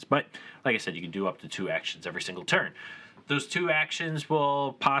actions. But like I said, you can do up to 2 actions every single turn. Those 2 actions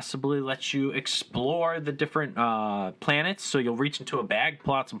will possibly let you explore the different planets. So you'll reach into a bag,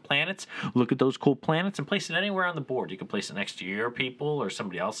 pull out some planets, look at those cool planets, and place it anywhere on the board. You can place it next to your people or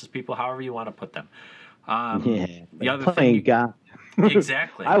somebody else's people, however you want to put them. The other thing, God.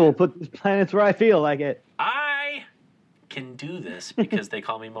 Exactly. I will put these planets where I feel like it. I can do this because they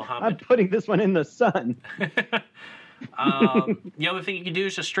call me Mohammed. I'm putting this one in the sun. The other thing you can do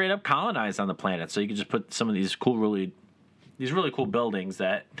is just straight up colonize on the planet. So you can just put some of these really cool buildings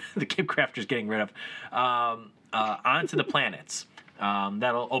that the Game Crafter's getting rid of onto the planets.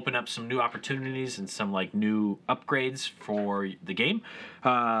 That'll open up some new opportunities and some like new upgrades for the game.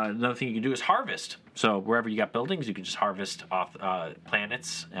 Another thing you can do is harvest. So wherever you got buildings, you can just harvest off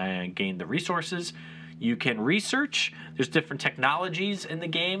planets and gain the resources. You can research. There's different technologies in the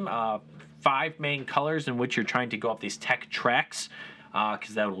game. 5 main colors in which you're trying to go up these tech tracks,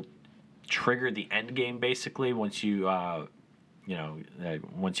 because that will trigger the end game basically once you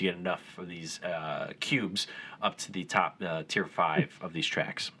once you get enough of these cubes up to the top tier 5 of these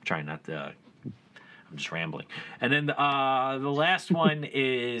tracks. I'm trying not to. I'm just rambling. And then the last one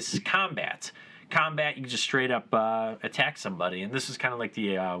is combat. Combat, you can just straight up attack somebody, and this is kind of like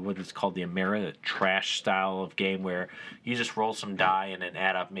the what is called the Amera trash style of game, where you just roll some die and then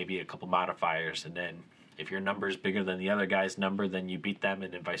add up maybe a couple modifiers, and then if your number is bigger than the other guy's number, then you beat them,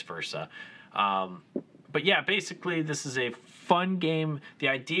 and then vice versa. But yeah, basically this is a fun game. The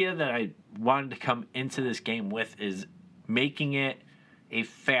idea that I wanted to come into this game with is making it a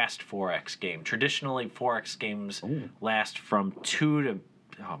fast 4X game. Traditionally, 4X games last from 2 to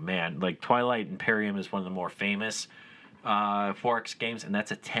oh man, like Twilight Imperium is one of the more famous 4X games, and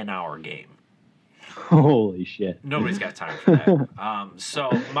that's a 10-hour game. Holy shit! Nobody's got time for that. So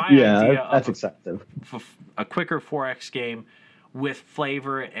my idea that's of excessive. a quicker 4X game with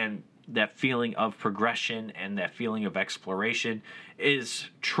flavor and that feeling of progression and that feeling of exploration is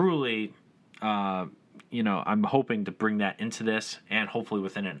truly, I'm hoping to bring that into this, and hopefully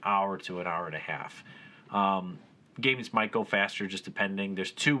within an hour to an hour and a half. Games might go faster, just depending.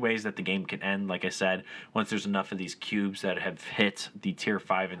 There's two ways that the game can end. Like I said, once there's enough of these cubes that have hit the tier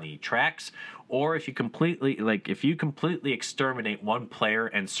 5 in the tracks, or if you completely exterminate one player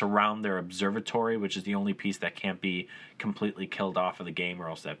and surround their observatory, which is the only piece that can't be completely killed off of the game, or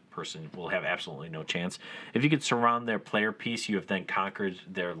else that person will have absolutely no chance. If you could surround their player piece, you have then conquered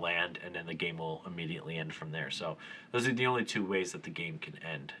their land, and then the game will immediately end from there. So those are the only two ways that the game can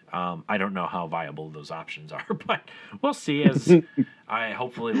end. I don't know how viable those options are, but we'll see. As I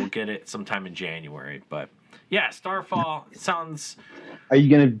hopefully will get it sometime in January. But yeah, Starfall sounds. Are you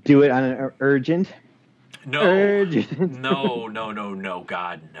gonna do it on an urgent? No, urgent. no,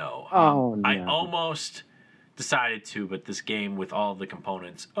 God, no. Oh no! I almost decided to, but this game with all the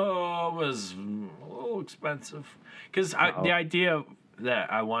components, was a little expensive. Because the idea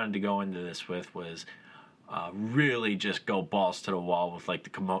that I wanted to go into this with was really just go balls to the wall with like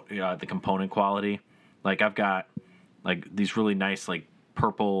the component quality. Like I've got like these really nice like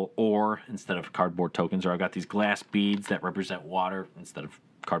purple ore instead of cardboard tokens, or I've got these glass beads that represent water instead of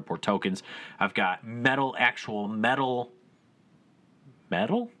cardboard tokens. I've got actual metal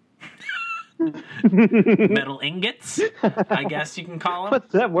metal ingots, I guess you can call them.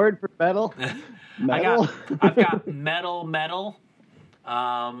 What's that word for metal? Metal? I've got metal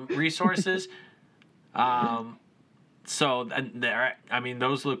resources. So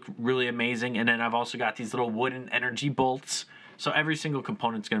those look really amazing. And then I've also got these little wooden energy bolts. So every single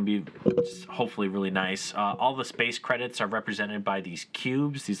component's going to be hopefully really nice. All the space credits are represented by these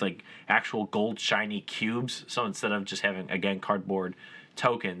cubes, these like actual gold shiny cubes. So instead of just having, again, cardboard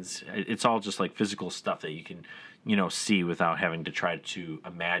tokens, it's all just like physical stuff that you can, see without having to try to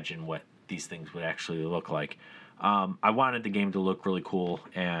imagine what these things would actually look like. I wanted the game to look really cool,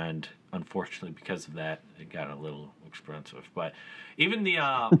 and unfortunately because of that, it got a little expensive. But even the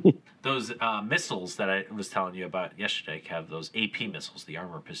those missiles that I was telling you about yesterday have those AP missiles, the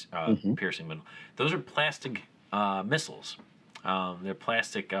armor piercing missile. Those are plastic missiles. They're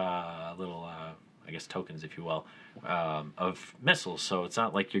plastic little, I guess, tokens, if you will, of missiles. So it's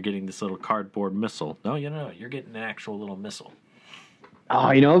not like you're getting this little cardboard missile. No, you're getting an actual little missile. Oh,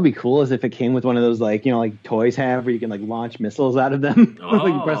 what would be cool is if it came with one of those, like, like toys have where you can, like, launch missiles out of them. Oh.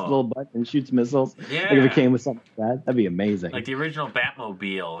 Like you press the little button and shoots missiles. Yeah. Like if it came with something like that, that'd be amazing. Like the original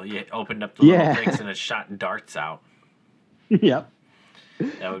Batmobile, you opened up the little things and it shot darts out. Yep.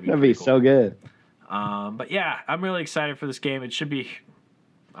 That'd be cool. So good. But yeah, I'm really excited for this game. It should be,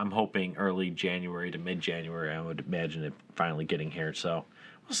 I'm hoping, early January to mid-January. I would imagine it finally getting here. So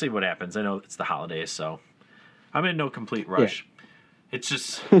we'll see what happens. I know it's the holidays, so I'm in no complete rush. Yeah. It's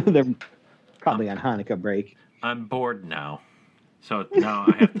just... They're probably on Hanukkah break. I'm bored now. So now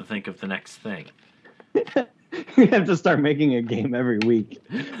I have to think of the next thing. You have to start making a game every week.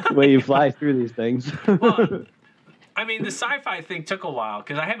 The way you fly through these things. Well, I mean, the sci-fi thing took a while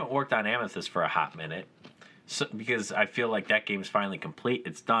because I haven't worked on Amethyst for a hot minute. So, because I feel like that game's finally complete.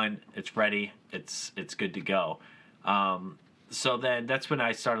 It's done. It's ready. It's good to go. So then that's when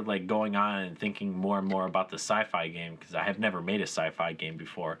I started like going on and thinking more and more about the sci-fi game because I have never made a sci-fi game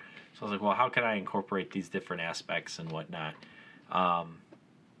before. So I was like, well, how can I incorporate these different aspects and whatnot? I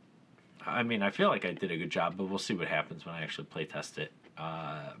mean, I feel like I did a good job, but we'll see what happens when I actually play test it.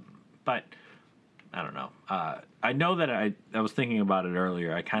 But I don't know. I know that I was thinking about it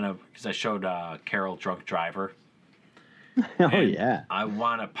earlier. Because I showed Carol Drunk Driver. Oh, yeah. I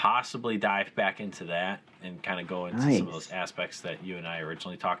want to possibly dive back into that and kind of go into some of those aspects that you and I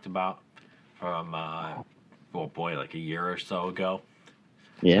originally talked about from, like a year or so ago.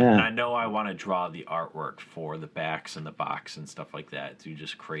 Yeah. And I know I want to draw the artwork for the backs and the box and stuff like that. Do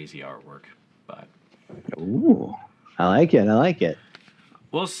just crazy artwork. But ooh, I like it.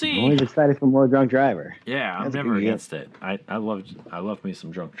 We'll see. I'm always excited for more Drunk Driver. Yeah, I'm never against it. I love me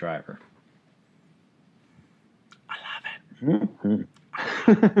some Drunk Driver. I love it.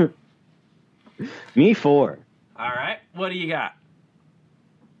 Mm-hmm. Me 4. All right. What do you got?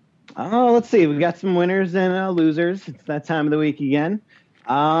 Oh, let's see. We got some winners and losers. It's that time of the week again.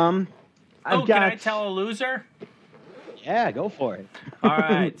 Can I tell a loser? Yeah, go for it. All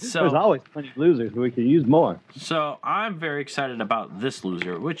right. So there's always plenty of losers, but we could use more. So I'm very excited about this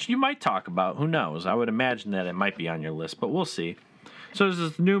loser, which you might talk about. Who knows? I would imagine that it might be on your list, but we'll see. So there's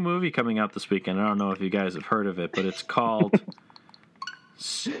this new movie coming out this weekend. I don't know if you guys have heard of it, but it's called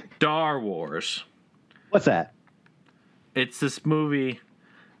Star Wars. What's that? It's this movie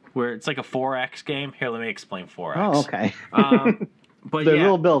where it's like a 4X game. Here, let me explain 4X. Oh, okay. But the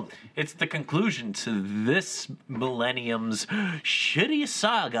little build. It's the conclusion to this millennium's shitty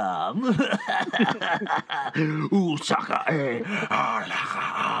saga. Ooh, saga.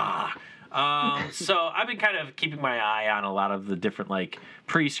 So I've been kind of keeping my eye on a lot of the different like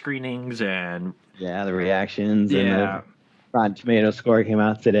pre-screenings and the reactions. Yeah. And the Rotten Tomato score came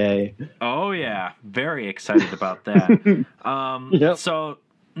out today. Oh yeah, very excited about that. Yep. So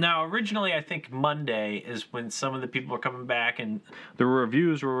now originally I think Monday is when some of the people were coming back and the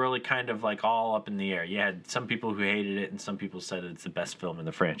reviews were really kind of like all up in the air. You had some people who hated it and some people said it's the best film in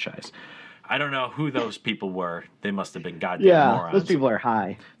the franchise. I don't know who those people were. They must have been goddamn morons. Those people are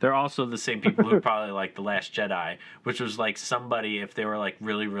high. They're also the same people who probably like The Last Jedi, which was like somebody, if they were like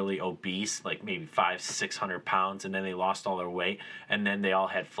really, really obese, like maybe 500-600 pounds, and then they lost all their weight, and then they all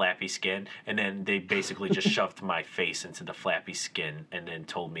had flappy skin, and then they basically just shoved my face into the flappy skin and then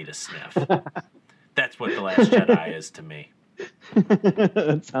told me to sniff. That's what The Last Jedi is to me.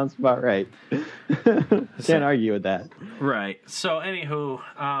 That sounds about right. Can't argue with that. Right. So, anywho,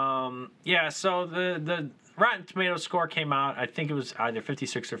 so the Rotten Tomatoes score came out. I think it was either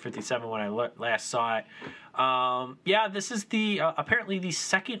 56 or 57 when I last saw it. This is the apparently the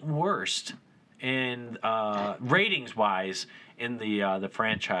second worst in ratings-wise in the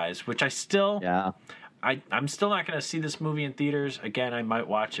franchise, which I still... Yeah. I'm still not going to see this movie in theaters. Again, I might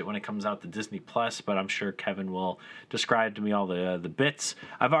watch it when it comes out to Disney Plus, but I'm sure Kevin will describe to me all the bits.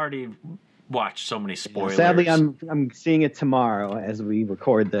 I've already watched so many spoilers. Sadly, I'm seeing it tomorrow as we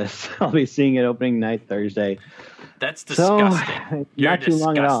record this. I'll be seeing it opening night Thursday. That's disgusting. So, You're not too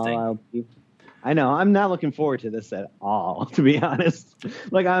long at disgusting. all. I know. I'm not looking forward to this at all, to be honest.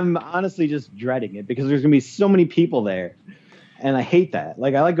 Like, I'm honestly just dreading it because there's going to be so many people there. And I hate that.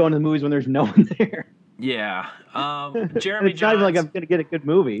 Like, I like going to the movies when there's no one there. Yeah. Jeremy it's Johns. not even like I'm going to get a good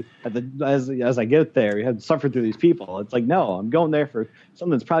movie as I get there. You have to suffer through these people. It's like, no, I'm going there for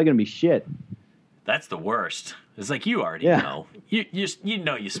something that's probably going to be shit. That's the worst. It's like you already know. You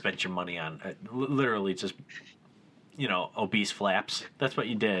know you spent your money on literally just obese flaps. That's what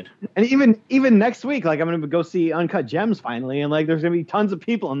you did. And even next week, like I'm going to go see Uncut Gems finally, and like there's going to be tons of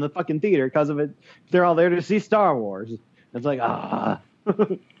people in the fucking theater because of it. They're all there to see Star Wars. It's like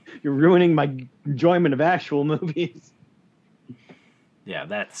you're ruining my enjoyment of actual movies. Yeah,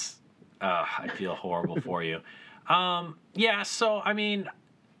 that's I feel horrible for you. So I mean,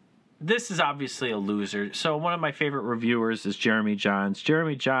 this is obviously a loser. So one of my favorite reviewers is Jeremy Johns.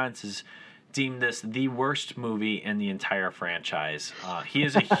 Jeremy Johns has deemed this the worst movie in the entire franchise. He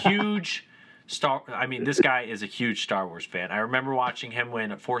is a huge this guy is a huge Star Wars fan. I remember watching him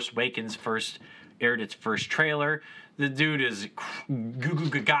when Force Awakens first aired its first trailer. The dude is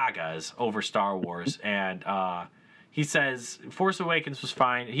gagas over Star Wars, and he says Force Awakens was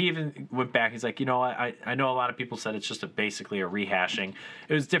fine. He even went back. He's like, you know what? I know a lot of people said it's just basically a rehashing.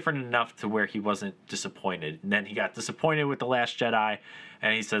 It was different enough to where he wasn't disappointed. And then he got disappointed with The Last Jedi,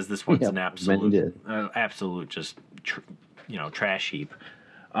 and he says this one's an absolute just trash heap.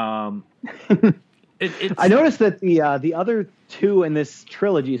 I noticed that the other two in this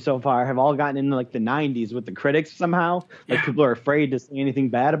trilogy so far have all gotten into like the 90s with the critics somehow. Like people are afraid to say anything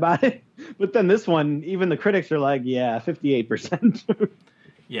bad about it. But then this one, even the critics are like, 58%.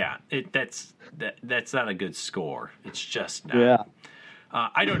 Yeah, that's not a good score. It's just not. Yeah.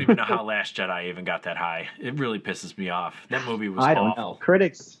 I don't even know how Last Jedi even got that high. It really pisses me off. That movie was I awful. don't know.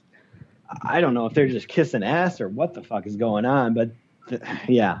 Critics, I don't know if they're just kissing ass or what the fuck is going on, but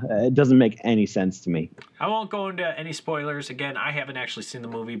it doesn't make any sense to me. I won't go into any spoilers. Again, I haven't actually seen the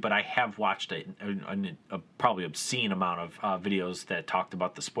movie, but I have watched a probably obscene amount of videos that talked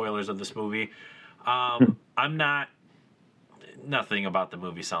about the spoilers of this movie. Nothing about the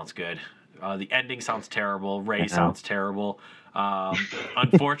movie sounds good. The ending sounds terrible. Rey sounds terrible.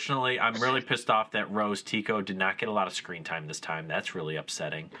 Unfortunately, I'm really pissed off that Rose Tico did not get a lot of screen time this time. That's really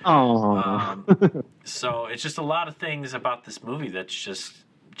upsetting. Oh. So it's just a lot of things about this movie that's just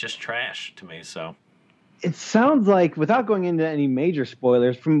trash to me. So it sounds like, without going into any major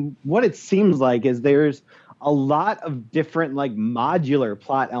spoilers, from what it seems like is there's a lot of different like modular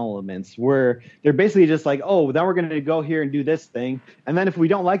plot elements where they're basically just like, oh, then we're going to go here and do this thing. And then if we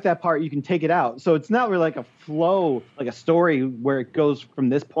don't like that part, you can take it out. So it's not really like a flow, like a story where it goes from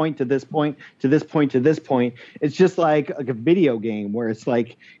this point to this point to this point to this point. It's just like a video game where it's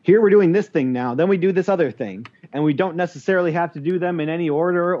like, here we're doing this thing now, then we do this other thing. And we don't necessarily have to do them in any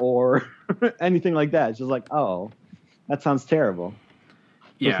order or anything like that. It's just like, oh, that sounds terrible.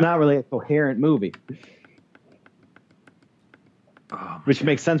 So it's not really a coherent movie. Which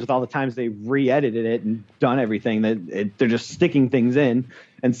makes sense with all the times they re-edited it and done everything. They're just sticking things in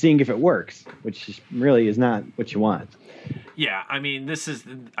and seeing if it works, which really is not what you want. Yeah, I mean,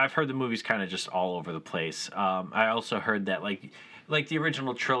 I've heard the movie's kind of just all over the place. I also heard that like the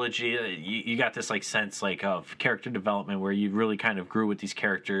original trilogy, you got this like sense like of character development where you really kind of grew with these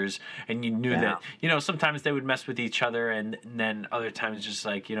characters, and you knew that sometimes they would mess with each other, and then other times just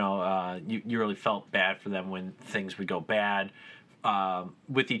like you really felt bad for them when things would go bad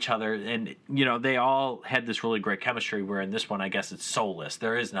with each other, and they all had this really great chemistry. Where in this one, I guess it's soulless.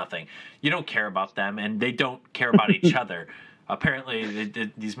 There is nothing. You don't care about them, and they don't care about each other. Apparently,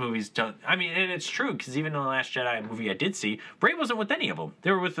 these movies don't. I mean, and it's true because even in the Last Jedi movie I did see, Rey wasn't with any of them. They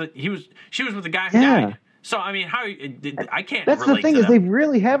were with she was with the guy who died. So I mean, I can't. That's relate the thing to is them. they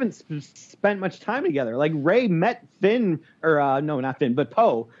really haven't spent much time together. Like Rey met Finn, or no, not Finn, but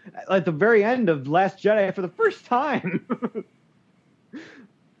Poe at the very end of Last Jedi for the first time.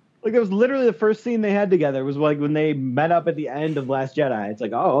 Like, it was literally the first scene they had together. It was like when they met up at the end of Last Jedi. It's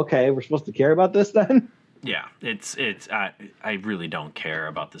like, oh, okay, we're supposed to care about this then? Yeah, I really don't care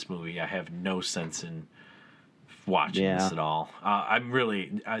about this movie. I have no sense in watching this at all.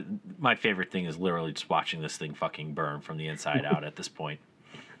 My favorite thing is literally just watching this thing fucking burn from the inside out at this point.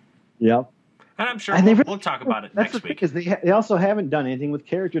 Yep. And I'm sure we'll talk about it next week. Because they also haven't done anything with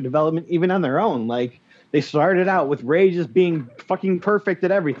character development even on their own. Like, they started out with Rey just being fucking perfect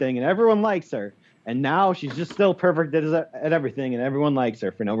at everything, and everyone likes her. And now she's just still perfect at everything, and everyone likes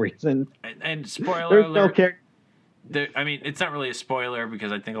her for no reason. And spoiler alert. I mean, it's not really a spoiler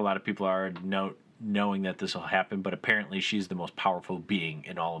because I think a lot of people are knowing that this will happen, but apparently she's the most powerful being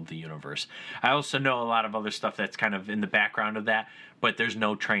in all of the universe. I also know a lot of other stuff that's kind of in the background of that, but there's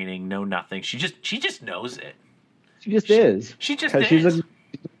no training, no nothing. She just knows it. She just is. She just is. She's a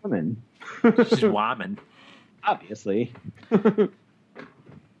woman. She's a woman. Obviously.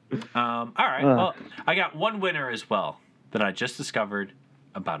 All right. Well, I got one winner as well that I just discovered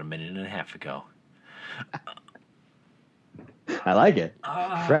about a minute and a half ago. I like it.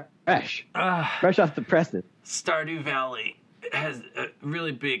 Fresh off the presses. Stardew Valley has a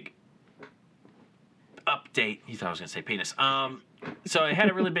really big update. You thought I was going to say penis. So it had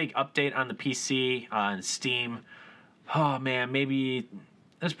a really big update on the PC, on Steam. Oh, man, maybe...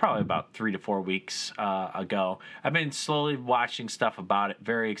 It's probably about 3 to 4 weeks ago. I've been slowly watching stuff about it.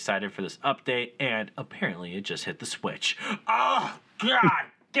 Very excited for this update, and apparently it just hit the switch. Oh, God!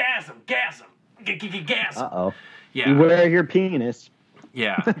 Gasm! Uh-oh. Yeah. Beware your penis.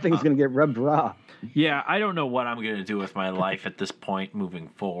 Yeah. That thing's going to get rubbed raw. Yeah, I don't know what I'm going to do with my life at this point moving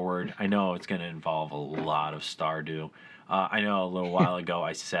forward. I know it's going to involve a lot of Stardew. I know a little while ago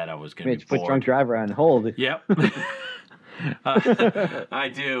I said I was going to be bored. Put Drunk Driver on hold. Yep.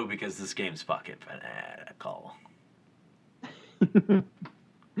 I do, because this game's fucking fanatical.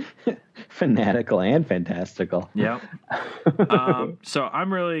 Fanatical and fantastical. Yep. So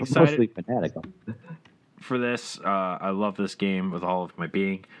I'm really excited. Mostly fanatical. For this. I love this game with all of my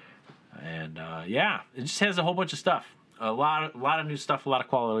being. And it just has a whole bunch of stuff. A lot of new stuff, a lot of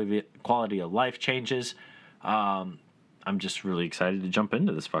quality of life changes. I'm just really excited to jump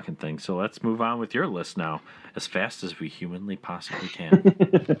into this fucking thing. So let's move on with your list now, as fast as we humanly possibly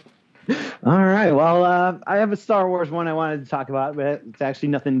can. All right. Well, I have a Star Wars one I wanted to talk about, but it's actually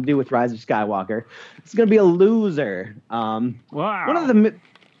nothing to do with Rise of Skywalker. It's going to be a loser. Wow. One of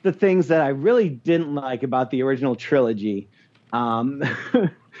the things that I really didn't like about the original trilogy, and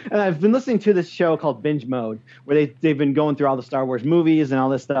I've been listening to this show called Binge Mode, where they've been going through all the Star Wars movies and all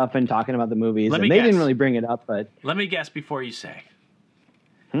this stuff and talking about the movies. And they didn't really bring it up, but... Let me guess before you say.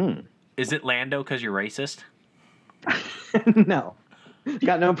 Is it Lando because you're racist? No.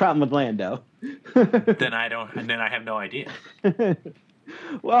 Got no problem with Lando. Then I have no idea.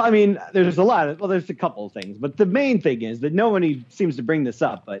 Well, I mean, there's a couple of things, but the main thing is that nobody seems to bring this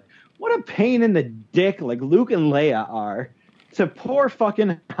up, but what a pain in the dick like Luke and Leia are to poor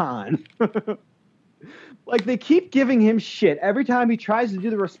fucking Han. Like, they keep giving him shit every time he tries to do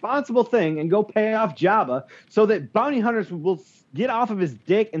the responsible thing and go pay off Jabba so that bounty hunters will get off of his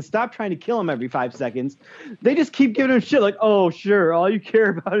dick and stop trying to kill him every 5 seconds. They just keep giving him shit like, oh, sure, all you care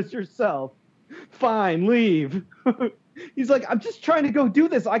about is yourself. Fine, leave. He's like, I'm just trying to go do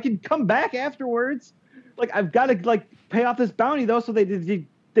this. I can come back afterwards. Like, I've got to, like, pay off this bounty, though, so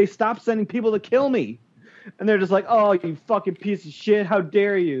they stop sending people to kill me. And they're just like, oh, you fucking piece of shit. How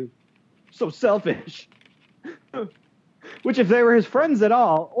dare you? So selfish. Which, if they were his friends at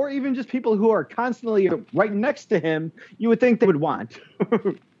all, or even just people who are constantly right next to him, you would think they would want.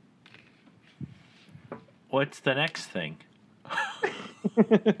 What's the next thing?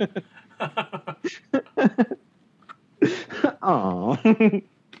 Oh. I mean,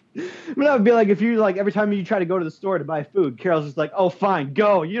 that would be like if you like every time you try to go to the store to buy food, Carol's just like, "Oh, fine,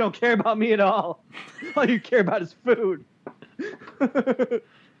 go. You don't care about me at all. All you care about is food."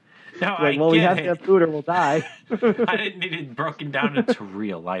 No, like, well, we have to have food or we'll die. I didn't need it broken down into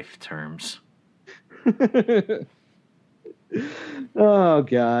real life terms. Oh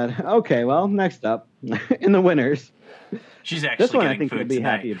God. Okay, well, next up in the winners. She's actually this one getting I think food you'll be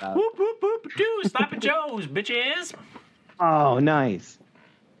tonight. happy about. Whoop whoop whoop doo, Sloppy Joe's, bitches. Oh, nice.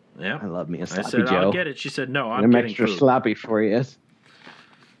 Yeah, I love me a sloppy I said, Joe. I'll get it. She said, no, I'm getting extra food. sloppy for you.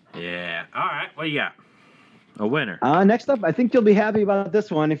 Yeah. All right. What do you got? A winner. Next up, I think you'll be happy about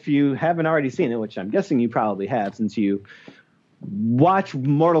this one if you haven't already seen it, which I'm guessing you probably have since you watch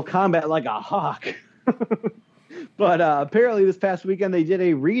Mortal Kombat like a hawk. But apparently this past weekend they did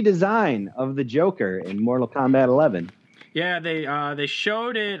a redesign of the Joker in Mortal Kombat 11. Yeah, they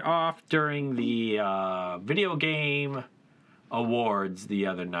showed it off during the video game awards the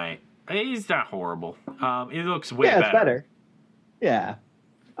other night. He's not horrible. It looks way better. Yeah, it's better. Yeah.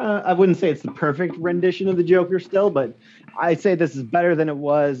 I wouldn't say it's the perfect rendition of the Joker still, but I'd say this is better than it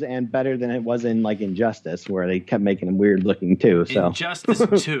was and better than it was in like Injustice, where they kept making him weird looking too. So Injustice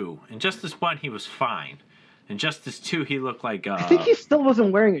 2. Injustice 1, he was fine. Injustice 2, he looked like... I think he still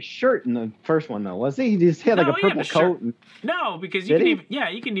wasn't wearing a shirt in the first one, though, was he? He just had like a purple coat. No, because you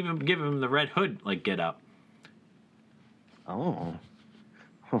can even give him the Red Hood like get up. Oh.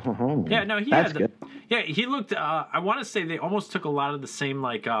 Yeah, no, That's good. Yeah, he looked. I want to say they almost took a lot of the same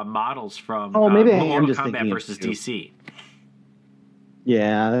like models from maybe Mortal Kombat versus DC.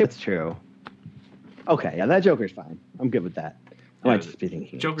 Yeah, that's true. Okay, yeah, that Joker's fine. I'm good with that. I might just be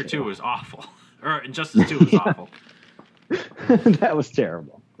thinking Joker 2 was awful, or Injustice 2 was awful. That was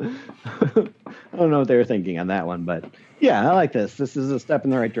terrible. I don't know what they were thinking on that one, but yeah, I like this. This is a step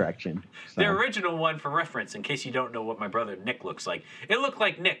in the right direction. So. The original one, for reference, in case you don't know what my brother Nick looks like, it looked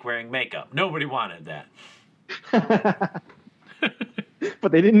like Nick wearing makeup. Nobody wanted that.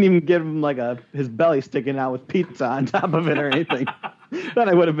 But they didn't even give him like his belly sticking out with pizza on top of it or anything. Then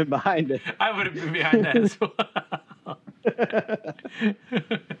I would have been behind it. I would have been behind that as well.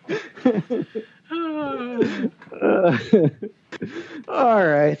 All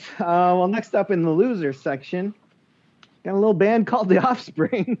right. Well, next up in the loser section, got a little band called The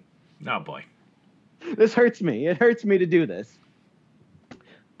Offspring. Oh, boy. This hurts me. It hurts me to do this.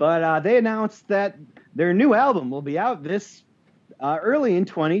 But they announced that their new album will be out this early in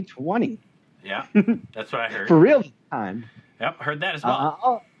 2020. Yeah, that's what I heard. For real this time. Yep, heard that as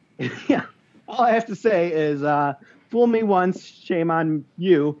well. Yeah. All I have to say is, fool me once, shame on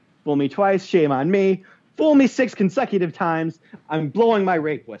you. Fool me twice, shame on me. Fool me 6 consecutive times, I'm blowing my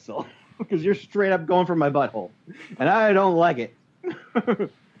rape whistle. Because you're straight up going for my butthole. And I don't like it.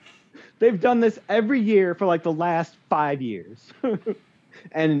 They've done this every year for like the last 5 years.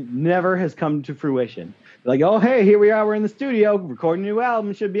 And never has come to fruition. Like, oh, hey, here we are. We're in the studio. Recording a new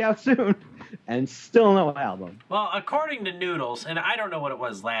album. Should be out soon. And still no album. Well, according to Noodles, and I don't know what it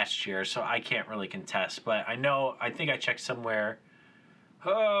was last year, so I can't really contest. But I think I checked somewhere.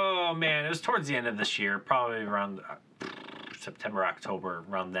 Oh, man, it was towards the end of this year. Probably around September, October,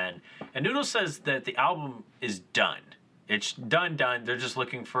 around then. And Noodles says that the album is done. It's done. They're just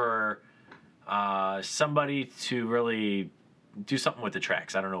looking for somebody to really do something with the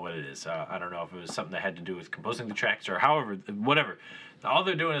tracks. I don't know what it is. I don't know if it was something that had to do with composing the tracks or however, whatever. All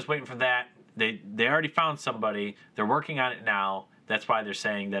they're doing is waiting for that. They already found somebody. They're working on it now. That's why they're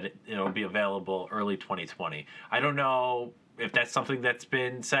saying that it'll be available early 2020. I don't know if that's something that's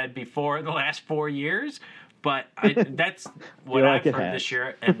been said before in the last 4 years, but that's what I've heard this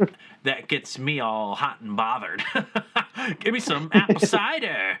year, and that gets me all hot and bothered. Give me some apple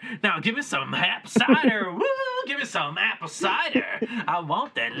cider. Now give me some apple cider. Woo! Give me some apple cider. I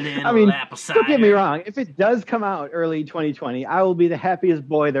want that little apple cider. Don't get me wrong. If it does come out early 2020, I will be the happiest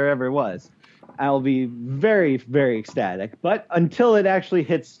boy there ever was. I will be very, very ecstatic. But until it actually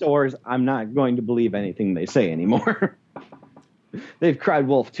hits stores, I'm not going to believe anything they say anymore. They've cried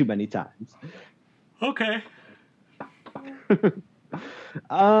wolf too many times. Okay.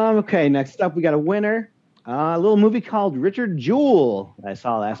 Okay, next up we got a winner. A little movie called Richard Jewell that I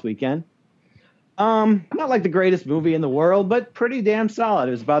saw last weekend. Not like the greatest movie in the world, but pretty damn solid.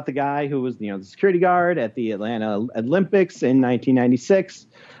 It was about the guy who was, the security guard at the Atlanta Olympics in 1996,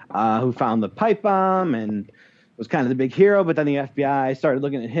 who found the pipe bomb and was kind of the big hero. But then the FBI started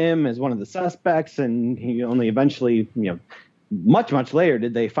looking at him as one of the suspects, and he only eventually, much, much later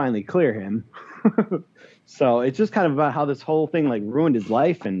did they finally clear him. So it's just kind of about how this whole thing ruined his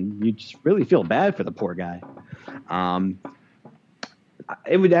life, and you just really feel bad for the poor guy.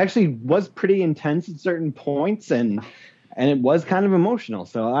 it would actually was pretty intense at certain points, and it was kind of emotional.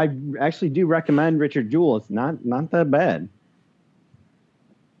 So I actually do recommend Richard Jewell. It's not that bad.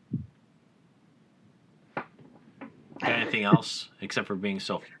 Anything else except for being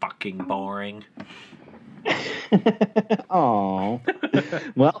so fucking boring? Oh,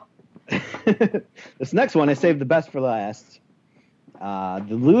 well, this next one I saved the best for last. The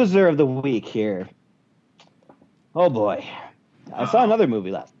loser of the week here. Oh boy, I saw another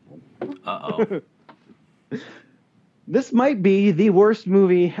movie last night. Uh-oh. This might be the worst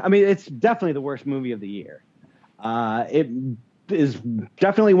movie. I mean, it's definitely the worst movie of the year. It is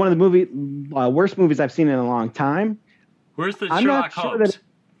definitely one of the worst movies I've seen in a long time. Where's the Sherlock Holmes?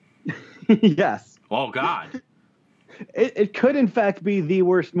 Yes. Oh, God. It could, in fact, be the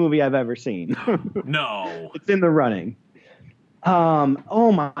worst movie I've ever seen. No. It's in the running.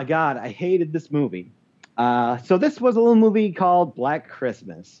 Oh, my God. I hated this movie. So this was a little movie called Black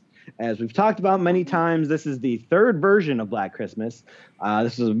Christmas. As we've talked about many times, this is the third version of Black Christmas.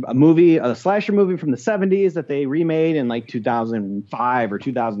 This is a slasher movie from the 70s that they remade in like 2005 or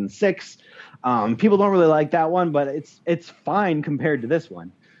 2006. People don't really like that one, but it's fine compared to this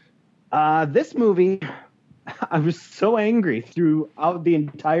one. This movie, I was so angry throughout the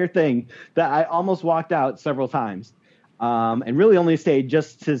entire thing that I almost walked out several times, and really only stayed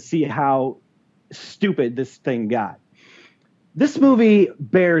just to see how stupid this thing got. This movie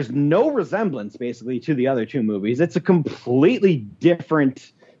bears no resemblance, basically, to the other two movies. It's a completely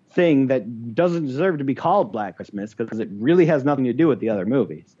different thing that doesn't deserve to be called Black Christmas because it really has nothing to do with the other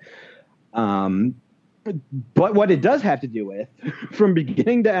movies. But what it does have to do with, from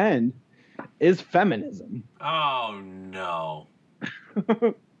beginning to end, is feminism. Oh, no.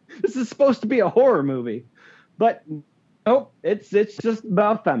 This is supposed to be a horror movie, but nope, it's just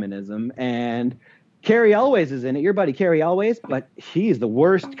about feminism. And Cary Elwes is in it, your buddy Cary Elwes, but he's the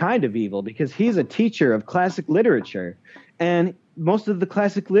worst kind of evil because he's a teacher of classic literature. And most of the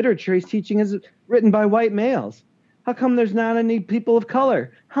classic literature he's teaching is written by white males. How come there's not any people of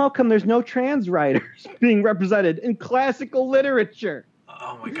color? How come there's no trans writers being represented in classical literature?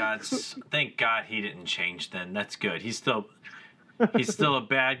 Oh my God! Thank God he didn't change. Then that's good. He's still a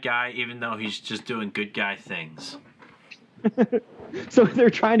bad guy, even though he's just doing good guy things. So they're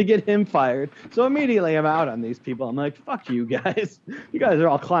trying to get him fired. So immediately I'm out on these people. I'm like, fuck you guys. You guys are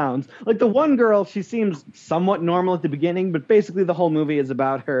all clowns. Like the one girl, she seems somewhat normal at the beginning, but basically the whole movie is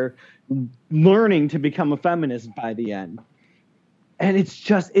about her learning to become a feminist by the end. And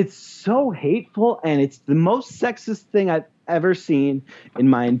it's so hateful, and it's the most sexist thing I've ever seen in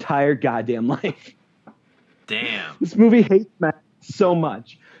my entire goddamn life. Damn. This movie hates men so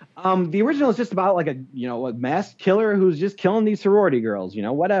much. The original is just about like a mass killer who's just killing these sorority girls,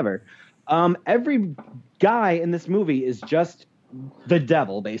 whatever. Every guy in this movie is just the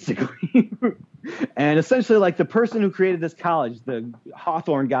devil, basically. And essentially, like the person who created this college, the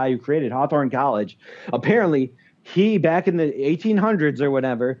Hawthorne guy who created Hawthorne College, apparently he, back in the 1800s or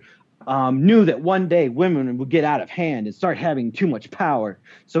whatever, knew that one day women would get out of hand and start having too much power.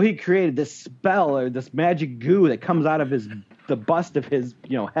 So he created this spell or this magic goo that comes out of the bust of his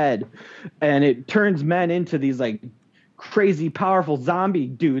head, and it turns men into these like crazy powerful zombie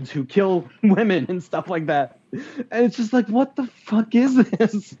dudes who kill women and stuff like that. And it's just like, what the fuck is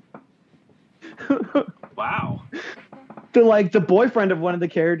this? Wow. The boyfriend of one of the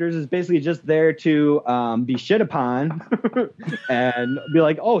characters is basically just there to be shit upon and be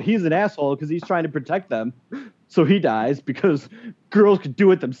like, oh, he's an asshole because he's trying to protect them. So he dies because girls could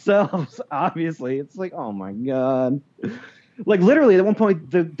do it themselves, obviously. It's like, oh my God. Like literally at one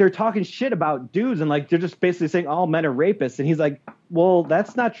point they're talking shit about dudes and like they're just basically saying all men are rapists. And he's like, well,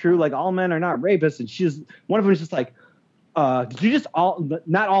 that's not true. Like all men are not rapists. And one of them is just like, did you just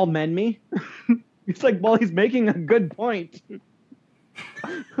not all men me? It's like, well, he's making a good point. You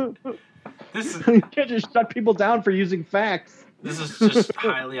can't just shut people down for using facts. This is just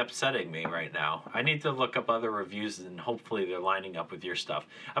highly upsetting me right now. I need to look up other reviews and hopefully they're lining up with your stuff.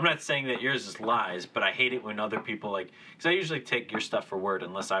 I'm not saying that yours is lies, but I hate it when other people because I usually take your stuff for word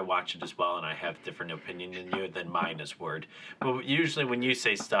unless I watch it as well and I have different opinion than you, then mine is word. But usually when you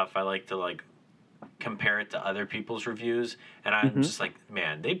say stuff, I like to compare it to other people's reviews, and I'm just like,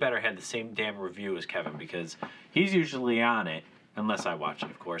 man, they better have the same damn review as Kevin because he's usually on it, unless I watch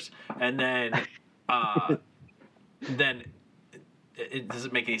it, of course. And then it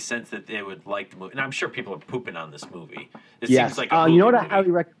doesn't make any sense that they would like the movie. And I'm sure people are pooping on this movie. It seems like a movie. You know what I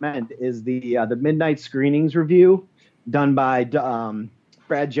highly recommend is the Midnight Screenings review done by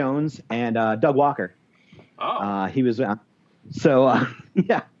Brad Jones and Doug Walker. Oh. He was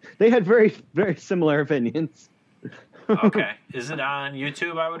yeah, they had very, very similar opinions. Okay. Is it on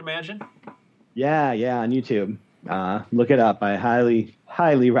YouTube, I would imagine? Yeah, on YouTube. Look it up. I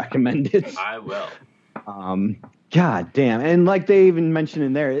highly recommend it. I will. God damn. And like they even mentioned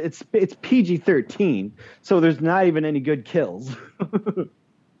in there, it's PG-13, so there's not even any good kills.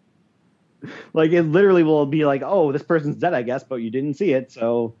 Like, it literally will be like, oh, this person's dead, I guess, but you didn't see it,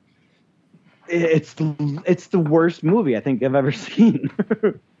 so it's the worst movie I think I've ever seen.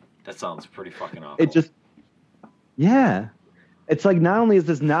 That sounds pretty fucking awful. Yeah. It's like, not only is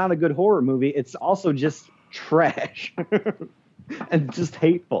this not a good horror movie, it's also just trash and just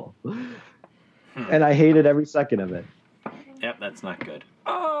hateful. And I hated every second of it. Yep, that's not good.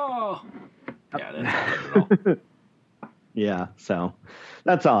 Oh! Yeah, that's not good at all. Yeah, so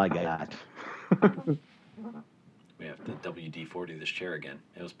that's all I got. We have to WD-40 this chair again.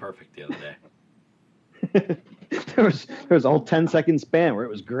 It was perfect the other day. there was a whole 10-second span where it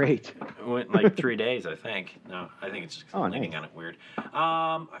was great. It went like 3 days, I think. No, I think it's just leaning nice. on it weird.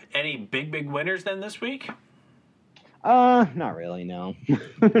 Any big winners then this week? Not really, no.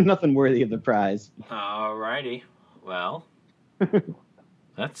 Nothing worthy of the prize. Alrighty. Well,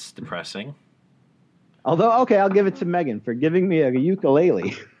 that's depressing. Although, okay, I'll give it to Megan for giving me a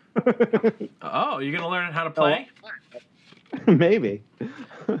ukulele. Oh, you're going to learn how to play? Maybe.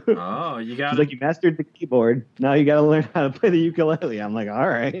 Oh, you got She's like, you mastered the keyboard. Now you got to learn how to play the ukulele. I'm like, all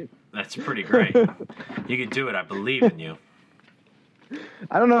right. That's pretty great. You can do it. I believe in you.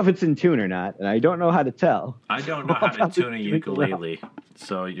 I don't know if it's in tune or not, and I don't know how to tell. I don't know how to tune a ukulele,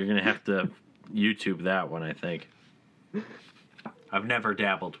 so you're going to have to YouTube that one, I think. I've never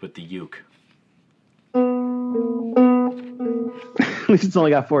dabbled with the uke. At least it's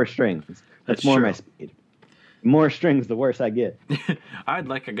only got 4 strings. That's more true. my speed. The more strings, the worse I get. I'd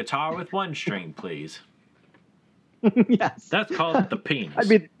like a guitar with 1 string, please. Yes. That's called the penis. I'd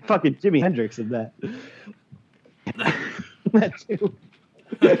be the fucking Jimi Hendrix of that. That too.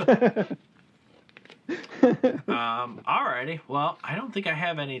 Alrighty. Well, I don't think I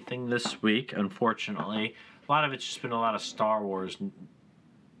have anything this week, unfortunately. A lot of it's just been a lot of Star Wars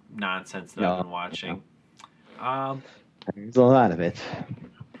nonsense that I've been watching. There's a lot of it.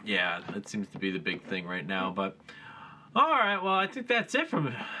 Yeah, that seems to be the big thing right now. But all right, well, I think that's it from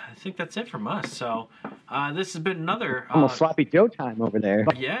us. So this has been another Almost sloppy Joe time over there.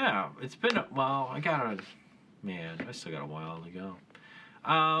 Yeah, it's been I still got a while to go.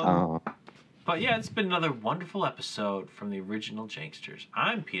 But yeah, it's been another wonderful episode from the original Janksters.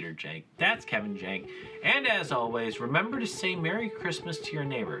 I'm Peter Jank. That's Kevin Jank. And as always, remember to say Merry Christmas to your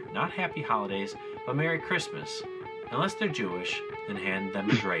neighbor. Not Happy Holidays, but Merry Christmas. Unless they're Jewish, then hand them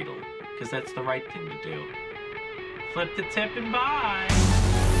a dreidel, because that's the right thing to do. Flip the tip and bye!